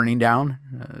not burning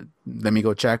down. Let me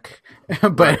go check.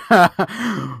 But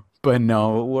but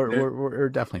no, we're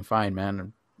definitely fine,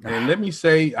 man. And let me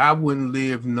say, I wouldn't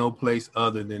live no place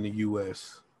other than the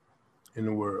U.S. in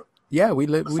the world. Yeah, we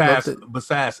live.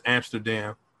 Besides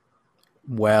Amsterdam.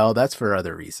 Well, that's for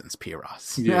other reasons, P.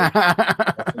 Ross. Yeah,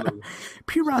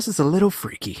 P. Ross is a little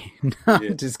freaky.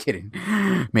 Just kidding.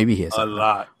 Maybe he is. A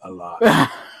lot.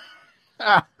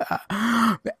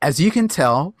 As you can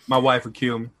tell, my wife would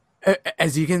kill me.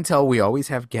 As you can tell, we always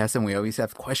have guests and we always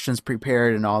have questions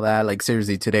prepared and all that. Like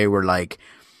seriously, today we're like,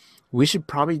 we should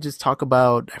probably just talk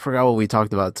about, I forgot what we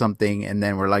talked about, something, and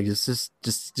then we're like, just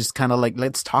kind of like,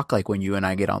 let's talk like when you and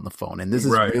I get on the phone. And this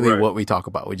is really what we talk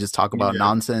about. We just talk about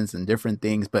nonsense and different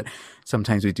things, but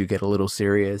sometimes we do get a little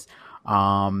serious.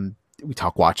 we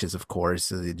talk watches, of course.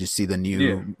 Did you see the Yeah.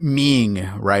 new Ming,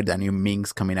 right? That new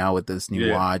Ming's coming out with this new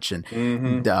Yeah. watch, and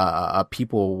Mm-hmm.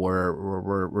 people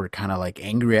were kind of like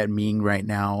angry at Ming right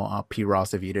now. P.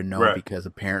 Ross, if you didn't know, Right. because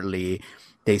apparently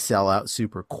they sell out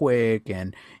super quick,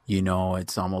 and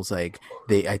it's almost like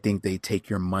I think they take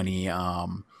your money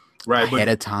Right. ahead But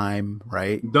of time,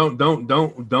 right? don't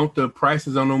the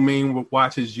prices on the main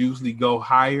watches usually go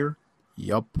higher?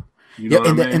 Yup. You know what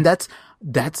I mean? And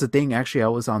that's the thing. Actually, I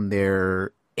was on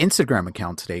their Instagram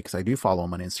account today because I do follow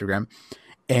them on Instagram,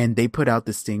 and they put out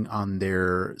this thing on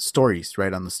their stories,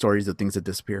 right? On the stories of things that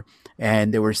disappear.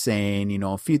 And they were saying,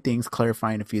 a few things,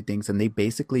 clarifying a few things. And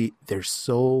they're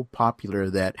so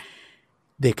popular that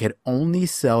they could only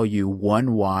sell you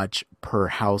one watch per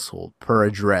household, per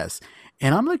address.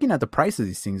 And I'm looking at the price of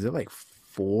these things. They're like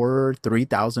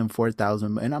 3,000,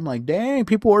 4,000. And I'm like, dang,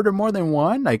 people order more than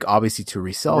one. Like, obviously to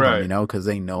resell Right. them, because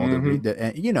they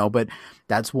know but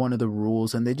that's one of the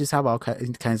rules. And they just have all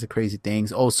kinds of crazy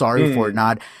things. Oh, sorry for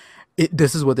not.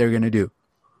 This is what they're going to do.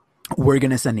 We're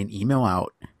going to send an email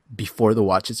out before the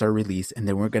watches are released, and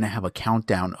then we're going to have a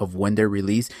countdown of when they're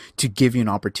released to give you an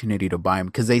opportunity to buy them,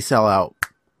 because they sell out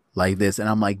like this. And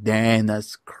I'm like, dang,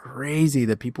 that's crazy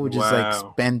that people would just like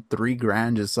spend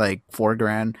 $3,000, just like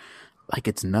 $4,000, like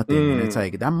it's nothing. And it's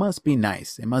like, that must be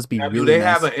nice. It must be Now, really do they nice.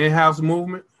 have an in-house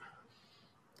movement?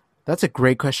 That's a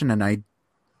great question, and I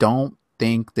don't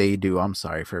think they do. I'm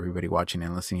sorry for everybody watching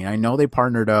and listening. I know they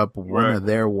partnered up one of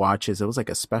their watches. It was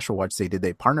like a special watch they did.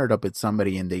 They partnered up with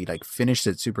somebody and they like finished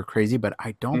it super crazy, but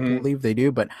I don't believe they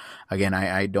do. But again,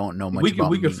 I don't know much about.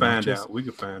 We could find out. We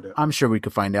could find out. I'm sure we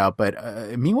could find out.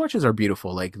 But Ming watches are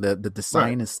beautiful. Like the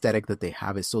design aesthetic that they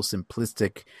have is so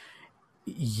simplistic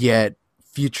yet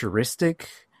futuristic.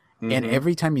 And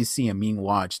every time you see a Ming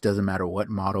watch, doesn't matter what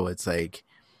model, it's like,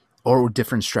 or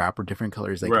different strap or different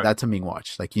colors, like that's a Ming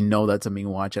watch. Like, that's a Ming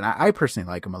watch. And I personally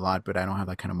like them a lot, but I don't have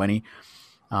that kind of money.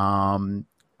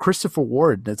 Christopher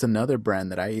Ward, that's another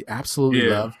brand that I absolutely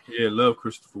love. Yeah, love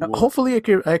Christopher Ward. Hopefully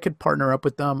I could partner up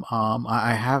with them.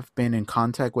 I have been in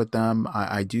contact with them.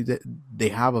 I do that. They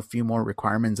have a few more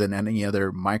requirements than any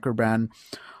other microbrand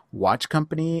watch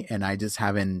company, and I just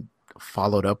haven't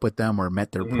followed up with them or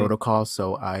met their protocol.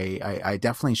 So I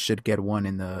definitely should get one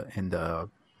in the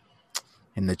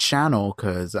channel,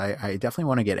 because I definitely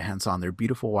want to get hands on. They're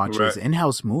beautiful watches,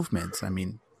 in-house movements. I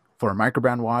mean, for a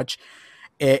microbrand watch.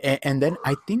 And then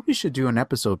I think we should do an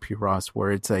episode, P. Ross,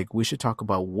 where it's like we should talk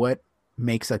about what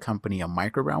makes a company a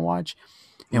microbrand watch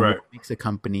and what makes a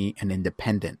company an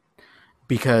independent.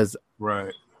 Because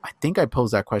I think I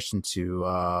posed that question to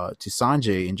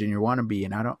Sanjay, Engineer Wannabe,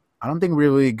 and I don't think we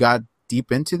really got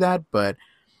deep into that, but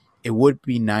it would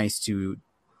be nice to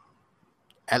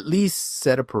at least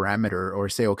set a parameter or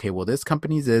say, okay, well, this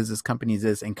company's this company's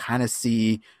this, and kind of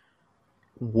see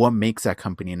what makes that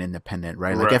company an independent,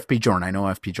 right? Like FP Journe. I know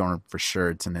FP Journe for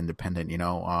sure it's an independent,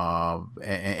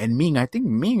 and Ming, I think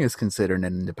Ming is considered an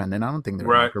independent. I don't think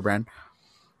they're a microbrand.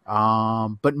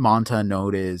 But Monta,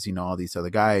 Notice, all these other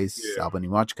guys, Albany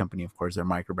Watch Company, of course, they're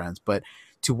microbrands. But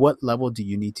to what level do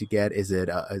you need to get? Is it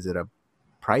a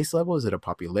price level? Is it a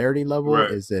popularity level?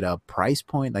 Is it a price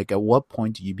point? Like, at what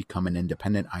point do you become an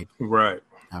independent? I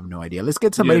have no idea. Let's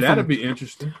get somebody. That'd be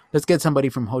interesting. Let's get somebody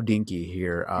from Hodinkee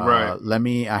here. I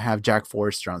have Jack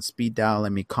Forrester on speed dial.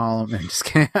 Let me call him and just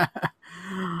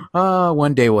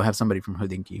one day we'll have somebody from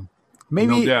Hodinkee.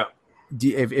 Maybe. No doubt.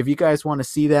 If you guys want to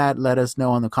see that, let us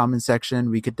know in the comment section.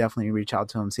 We could definitely reach out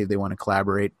to them, see if they want to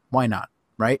collaborate. Why not?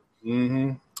 Right?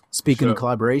 Speaking of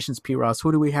collaborations, P. Ross,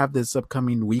 who do we have this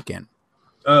upcoming weekend?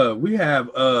 We have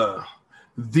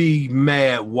the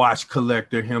Mad Watch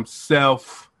Collector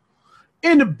himself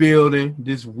in the building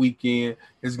this weekend.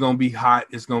 It's gonna be hot.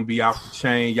 It's gonna be off the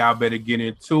chain. Y'all better get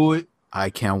into it. I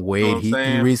can't wait.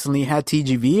 He recently had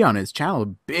TGV on his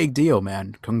channel. Big deal,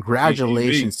 man.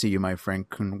 Congratulations to you, my friend.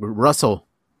 Russell.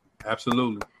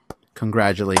 Absolutely.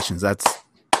 Congratulations. That's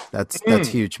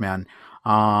huge, man.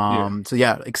 So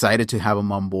excited to have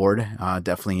him on board.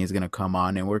 Definitely he's going to come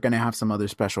on, and we're going to have some other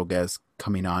special guests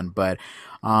coming on, but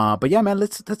yeah, man,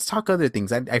 let's talk other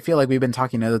things. I feel like we've been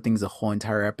talking other things the whole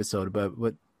entire episode,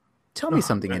 but tell me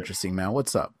something interesting, man.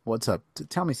 What's up?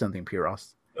 Tell me something, P.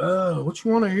 Ross. What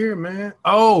you want to hear, man?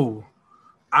 Oh,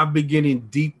 I've been getting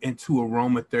deep into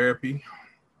aromatherapy.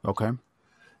 Okay.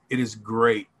 It is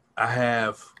great.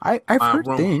 I've heard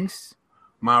things.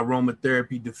 My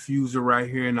aromatherapy diffuser right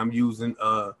here, and I'm using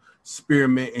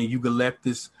spearmint and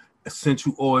eucalyptus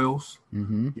essential oils. You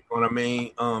know what I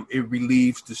mean? It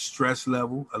relieves the stress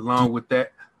level. Along with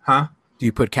that, do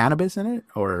you put cannabis in it,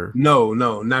 or no,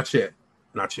 not yet.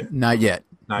 Not yet.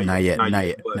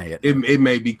 It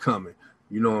may be coming.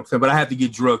 You know what I'm saying? But I have to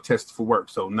get drug tested for work,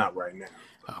 so not right now.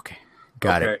 Okay.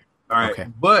 Got it. All right. Okay.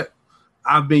 But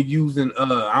I've been using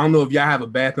I don't know if y'all have a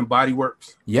Bath and Body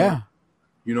Works. Yeah.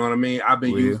 You know what I mean? I've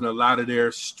been using a lot of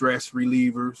their stress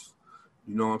relievers.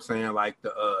 You know what I'm saying? Like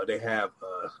they have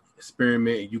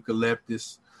spearmint,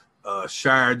 eucalyptus,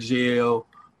 shower gel,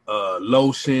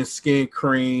 lotion, skin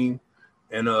cream,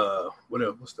 and what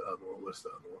else? What's the other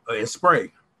one? And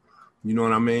spray. You know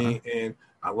what I mean? And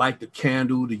I like the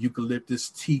candle, the eucalyptus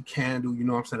tea candle. You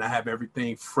know what I'm saying? I have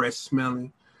everything fresh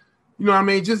smelling. You know what I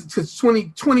mean? Just because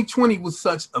 2020 was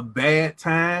such a bad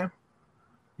time.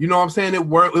 You know what I'm saying? It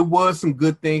was some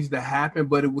good things that happened,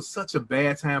 but it was such a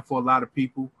bad time for a lot of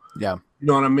people. Yeah. You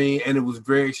know what I mean? And it was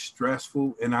very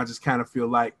stressful. And I just kind of feel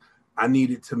like I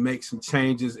needed to make some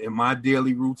changes in my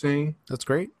daily routine. That's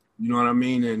great. You know what I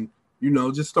mean? And, you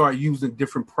know, just start using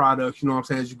different products. You know what I'm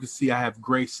saying? As you can see, I have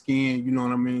great skin. You know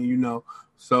what I mean? You know,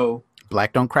 so.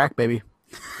 Black don't crack, baby.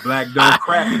 Black don't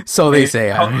crack. So they say.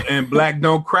 And black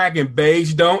don't crack and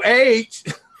beige don't age.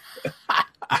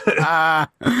 Yeah.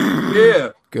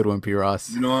 Good one, P.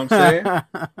 Ross. You know what I'm saying?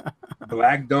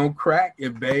 Black don't crack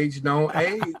and beige don't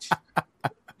age.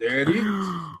 There it is.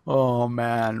 Oh,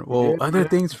 man. Well, other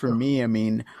things for me, I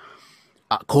mean,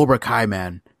 Cobra Kai,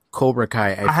 man. Cobra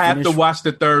Kai. I have to watch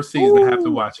the third season. I have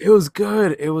to watch it. It was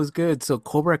good. It was good. So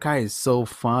Cobra Kai is so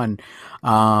fun.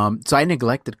 So I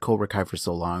neglected Cobra Kai for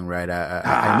so long, right?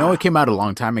 I know it came out a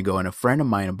long time ago, and a friend of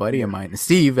mine, a buddy of mine,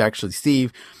 Steve,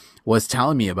 was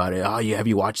telling me about it. Oh, have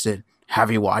you watched it? Have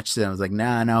you watched it? I was like,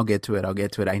 nah, I'll get to it.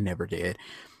 I never did.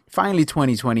 Finally,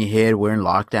 2020 hit. We're in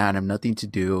lockdown. I have nothing to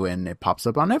do, and it pops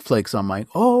up on Netflix. So I'm like,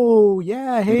 oh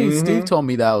yeah, hey, Steve told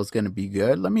me that was gonna be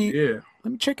good. Let me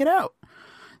check it out.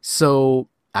 So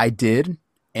I did,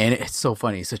 and it's so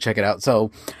funny. So check it out.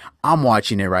 So I'm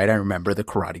watching it, right? I remember the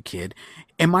Karate Kid,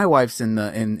 and my wife's in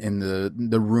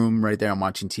the room right there. I'm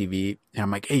watching TV, and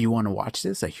I'm like, hey, you want to watch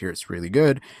this? I hear it's really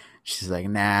good. She's like,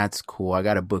 nah, it's cool. I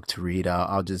got a book to read.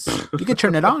 You can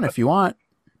turn it on if you want.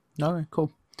 Okay,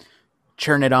 cool.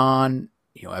 Turn it on,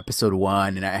 episode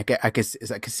 1, and I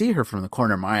could see her from the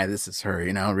corner of my eye. This is her,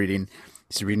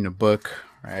 she's reading a book,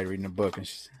 right? Reading a book, and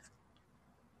she's,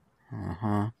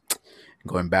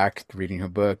 going back to reading her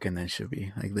book, and then she'll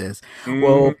be like this.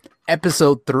 Well,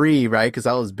 episode 3, right? Because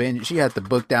I was binge. She had the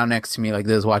book down next to me like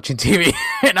this, watching TV,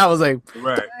 and I was like,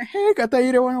 "What the heck? I thought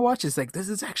you didn't want to watch this." Like, this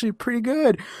is actually pretty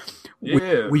good.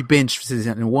 Yeah, we binged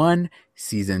season 1,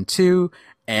 season 2.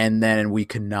 And then we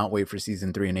could not wait for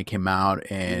season 3, and it came out,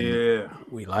 and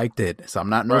we liked it. So I'm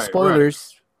not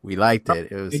spoilers. Right. We liked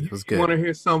it. It was good. You want to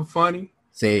hear something funny?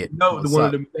 Say it. No,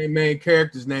 one of the main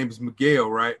characters' name is Miguel,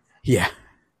 right? Yeah.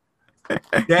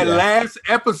 That last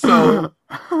episode,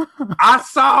 I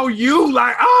saw you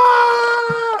like,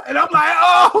 and I'm like,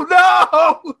 oh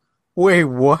no! Wait,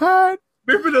 what?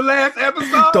 Remember the last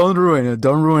episode? Don't ruin it.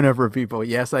 Don't ruin it for people.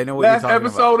 Yes, I know what you're talking about.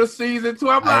 Last episode of season 2.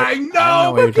 I'm like,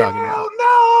 no, Miguel,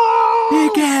 no.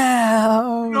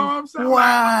 Miguel. You know what I'm saying?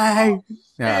 Why?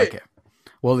 Yeah, okay.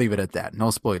 We'll leave it at that.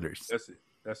 No spoilers. That's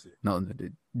it. No.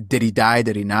 Did he die?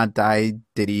 Did he not die?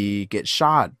 Did he get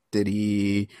shot? Did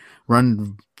he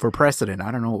run for president?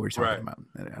 I don't know what we're talking about.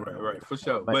 Right, for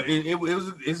sure. But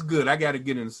it's good. I got to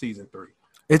get into season 3.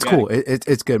 It's cool.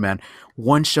 It's good, man.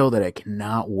 One show that I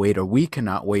cannot wait, or we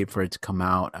cannot wait for it to come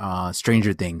out.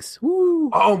 Stranger Things. Woo!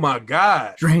 Oh my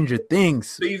God! Stranger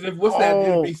Things. What's that?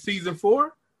 It'll be season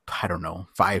 4? I don't know.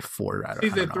 5, 4.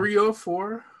 Season 3 or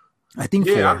 4? I think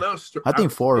 4. I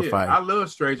think 4 or 5. I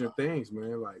love Stranger Things,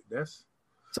 man. Like it's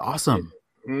awesome.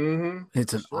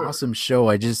 It's an awesome show.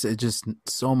 It just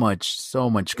so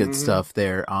much good stuff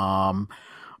there.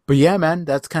 But yeah, man,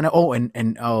 that's kind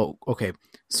of. Okay.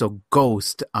 So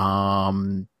Ghost,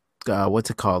 what's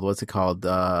it called?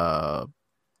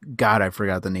 God, I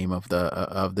forgot the name of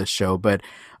the show, but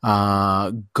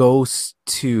Ghost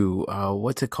 2,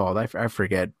 what's it called? I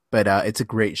forget, but it's a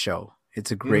great show. It's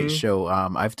a great show.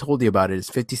 I've told you about it. It's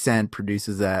 50 Cent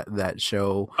produces that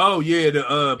show. Oh yeah,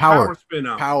 the Power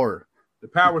spinoff. The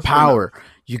Power. Power.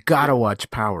 You gotta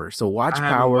watch Power. So watch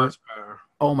Power.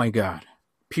 Oh my God,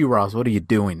 P. Ross, what are you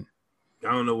doing?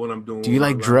 I don't know what I'm doing. Do you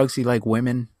like drugs? You like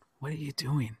women? What are you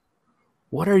doing?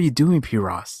 What are you doing, P.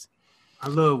 Ross? I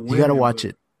love women. You gotta watch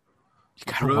it. You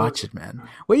gotta watch it, man.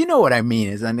 Well, you know what I mean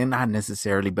is, I mean, not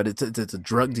necessarily, but it's a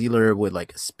drug dealer with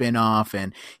like a spinoff,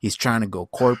 and he's trying to go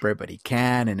corporate, but he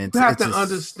can't. And you have to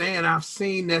understand. I've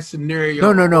seen that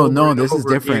scenario. No. This is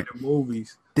different. In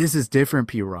movies. This is different,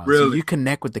 P. Ross. Really? So you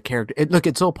connect with the character. Look,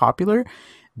 it's so popular.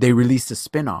 They released a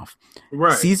spinoff.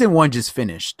 Right. Season 1 just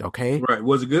finished. Okay. Right.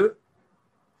 Was it good?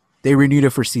 They renewed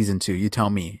it for season 2. You tell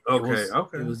me. Okay.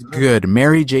 It was good.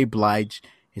 Mary J. Blige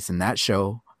is in that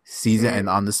show. season and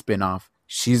on the spinoff.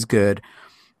 She's good.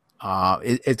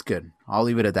 It's good. I'll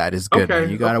leave it at that. It's good. Okay, Man.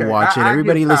 You gotta okay. watch it.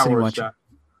 Everybody listening, watch it.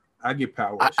 I get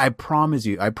Power. I promise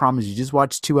you. Just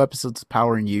watch 2 episodes of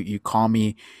Power, and you call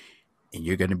me, and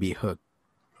you're gonna be hooked.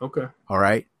 Okay. All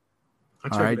right.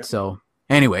 All right. So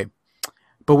anyway,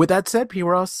 but with that said, P.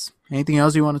 Ross, anything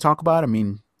else you want to talk about? I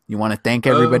mean, you want to thank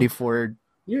everybody for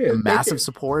the massive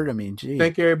support. I mean, gee.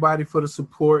 Thank everybody for the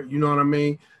support. You know what I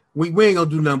mean? We ain't gonna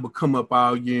do nothing but come up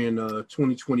all year in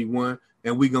 2021,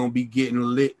 and we gonna be getting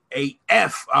lit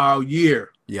AF all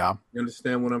year. Yeah. You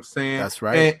understand what I'm saying? That's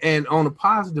right. And on a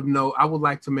positive note, I would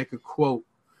like to make a quote.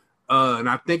 And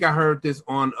I think I heard this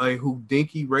on a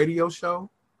Houdinky radio show.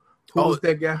 Who was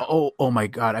that guy? Oh my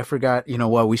God. I forgot. You know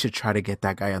what? We should try to get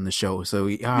that guy on the show. So,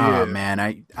 man,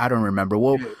 I don't remember.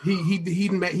 Well, he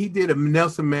did a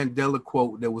Nelson Mandela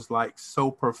quote that was like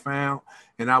so profound.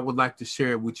 And I would like to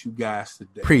share it with you guys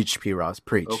today. Preach, P. Ross.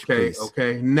 Preach. Okay. Please.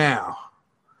 Okay. Now,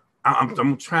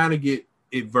 I'm trying to get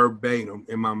it verbatim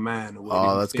in my mind.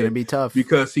 Oh, that's going to be tough.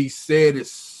 Because he said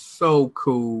it's so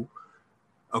cool.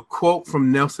 A quote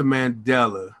from Nelson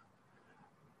Mandela: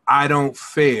 "I don't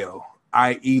fail.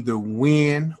 I either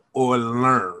win or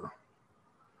learn."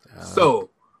 So,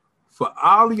 for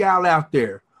all y'all out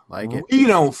there, we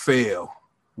don't fail.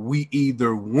 We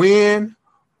either win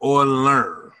or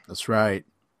learn. That's right.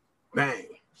 Bang.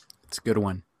 It's a good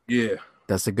one. Yeah.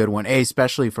 That's a good one. Hey,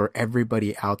 especially for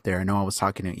everybody out there. I know I was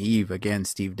talking to Eve again,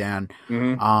 Steve Dan.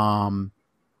 Mm-hmm.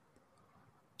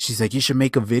 She's like, you should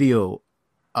make a video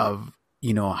of,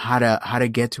 you know, how to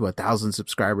get to 1,000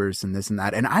 subscribers and this and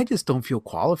that. And I just don't feel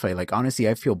qualified. Like, honestly,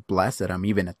 I feel blessed that I'm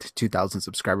even at 2,000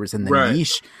 subscribers in the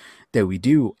niche that we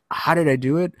do. How did I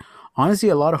do it? Honestly,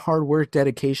 a lot of hard work,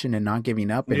 dedication, and not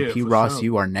giving up. And P. Ross,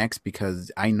 you are next, because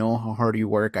I know how hard you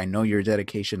work. I know your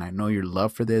dedication. I know your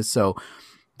love for this. So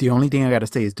the only thing I got to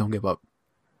say is don't give up.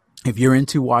 If you're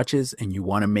into watches and you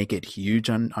want to make it huge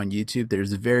on YouTube,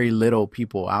 there's very little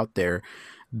people out there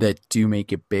that do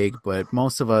make it big, but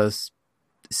most of us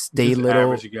stay just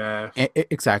little. Average guys.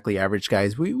 Exactly, average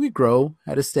guys. We grow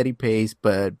at a steady pace,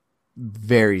 but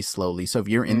very slowly. So if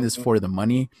you're in this for the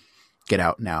money, get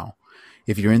out now.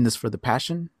 If you're in this for the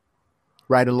passion,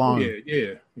 ride along.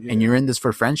 Yeah. And you're in this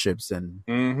for friendships, and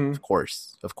of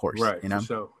course, right? You know,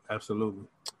 so absolutely.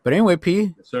 But anyway,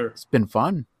 P, yes, sir, it's been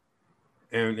fun.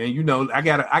 And you know, I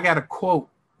got a quote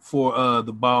for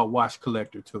the bald watch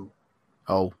collector too.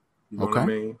 Oh, you know what I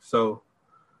mean? So,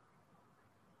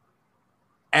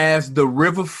 as the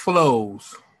river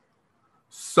flows,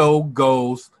 so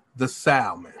goes the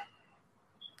salmon.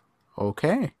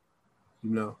 Okay. You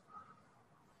know,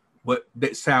 but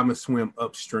that salmon swim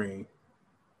upstream.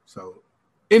 So,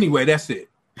 anyway, that's it.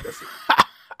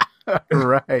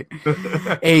 Right.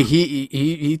 Hey,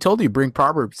 he told you bring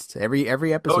proverbs every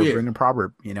episode. Bring a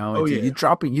proverb. You know, you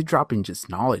dropping just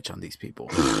knowledge on these people.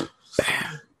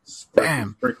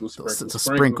 Bam.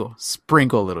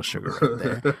 Sprinkle a little sugar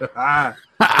right there.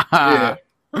 Yeah.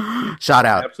 Shout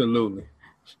out. Absolutely.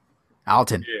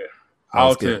 Alton. Yeah.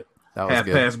 Alton. That was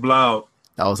good. Half-Past Blog.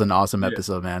 That was an awesome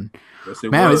episode, man. Yes,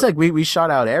 it's like we shout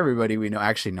out everybody we know.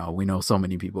 Actually, no, we know so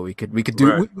many people. We could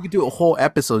do we could do a whole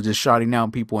episode just shouting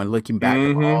out people and looking back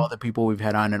at all the people we've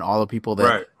had on and all the people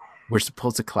that we're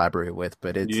supposed to collaborate with.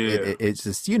 But it's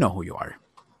just, you know who you are.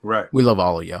 Right. We love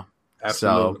all of you.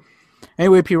 Absolutely. So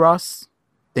anyway, P. Ross,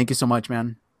 thank you so much,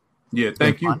 man. Yeah,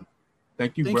 thank you.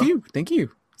 Thank you.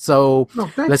 So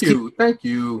thank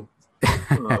you.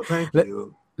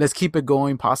 Let's keep it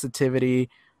going. Positivity.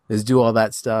 Let's do all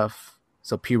that stuff.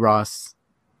 So P. Ross,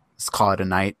 let's call it a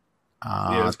night.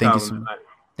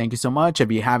 Thank you so much.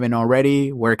 If you haven't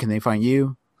already, where can they find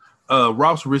you?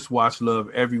 Ross Wristwatch Love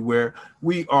everywhere.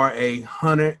 We are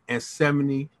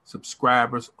 170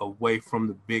 subscribers away from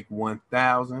the big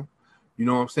 1,000. You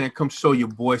know what I'm saying? Come show your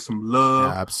boy some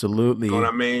love. Yeah, absolutely. You know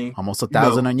what I mean? Almost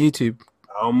 1,000 on YouTube.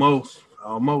 Almost.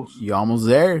 You're almost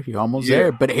there.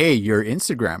 There. But hey, your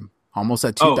Instagram almost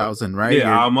at 2,000, right?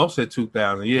 Yeah, almost at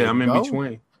 2,000. Yeah, I'm in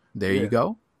between. There you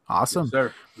go. Awesome. Yes,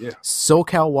 sir. Yeah.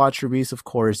 SoCal Watch Reviews, of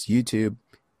course, YouTube,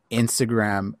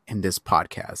 Instagram, and this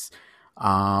podcast.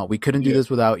 We couldn't do this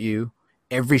without you.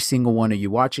 Every single one of you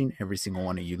watching, every single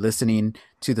one of you listening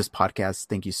to this podcast,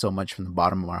 thank you so much from the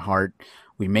bottom of our heart.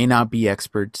 We may not be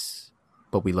experts,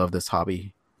 but we love this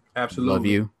hobby. Absolutely. We love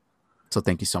you. So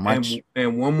thank you so much.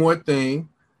 And one more thing,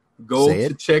 go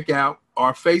to check out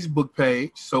our Facebook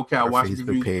page, SoCal Watch Reviews.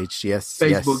 Facebook page, yes.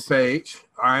 Facebook page.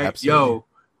 All right. Absolutely.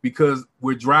 Because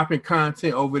we're dropping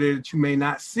content over there that you may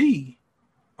not see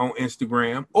on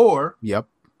Instagram or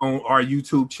on our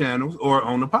YouTube channels or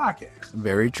on the podcast.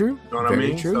 Very true. You know what I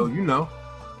mean? True. So,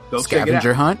 go Scavenger check it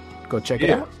out. hunt. Go check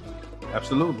it out.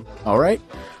 Absolutely. All right.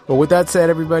 Well, with that said,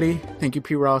 everybody, thank you,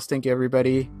 P. Ross. Thank you,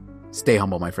 everybody. Stay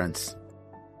humble, my friends.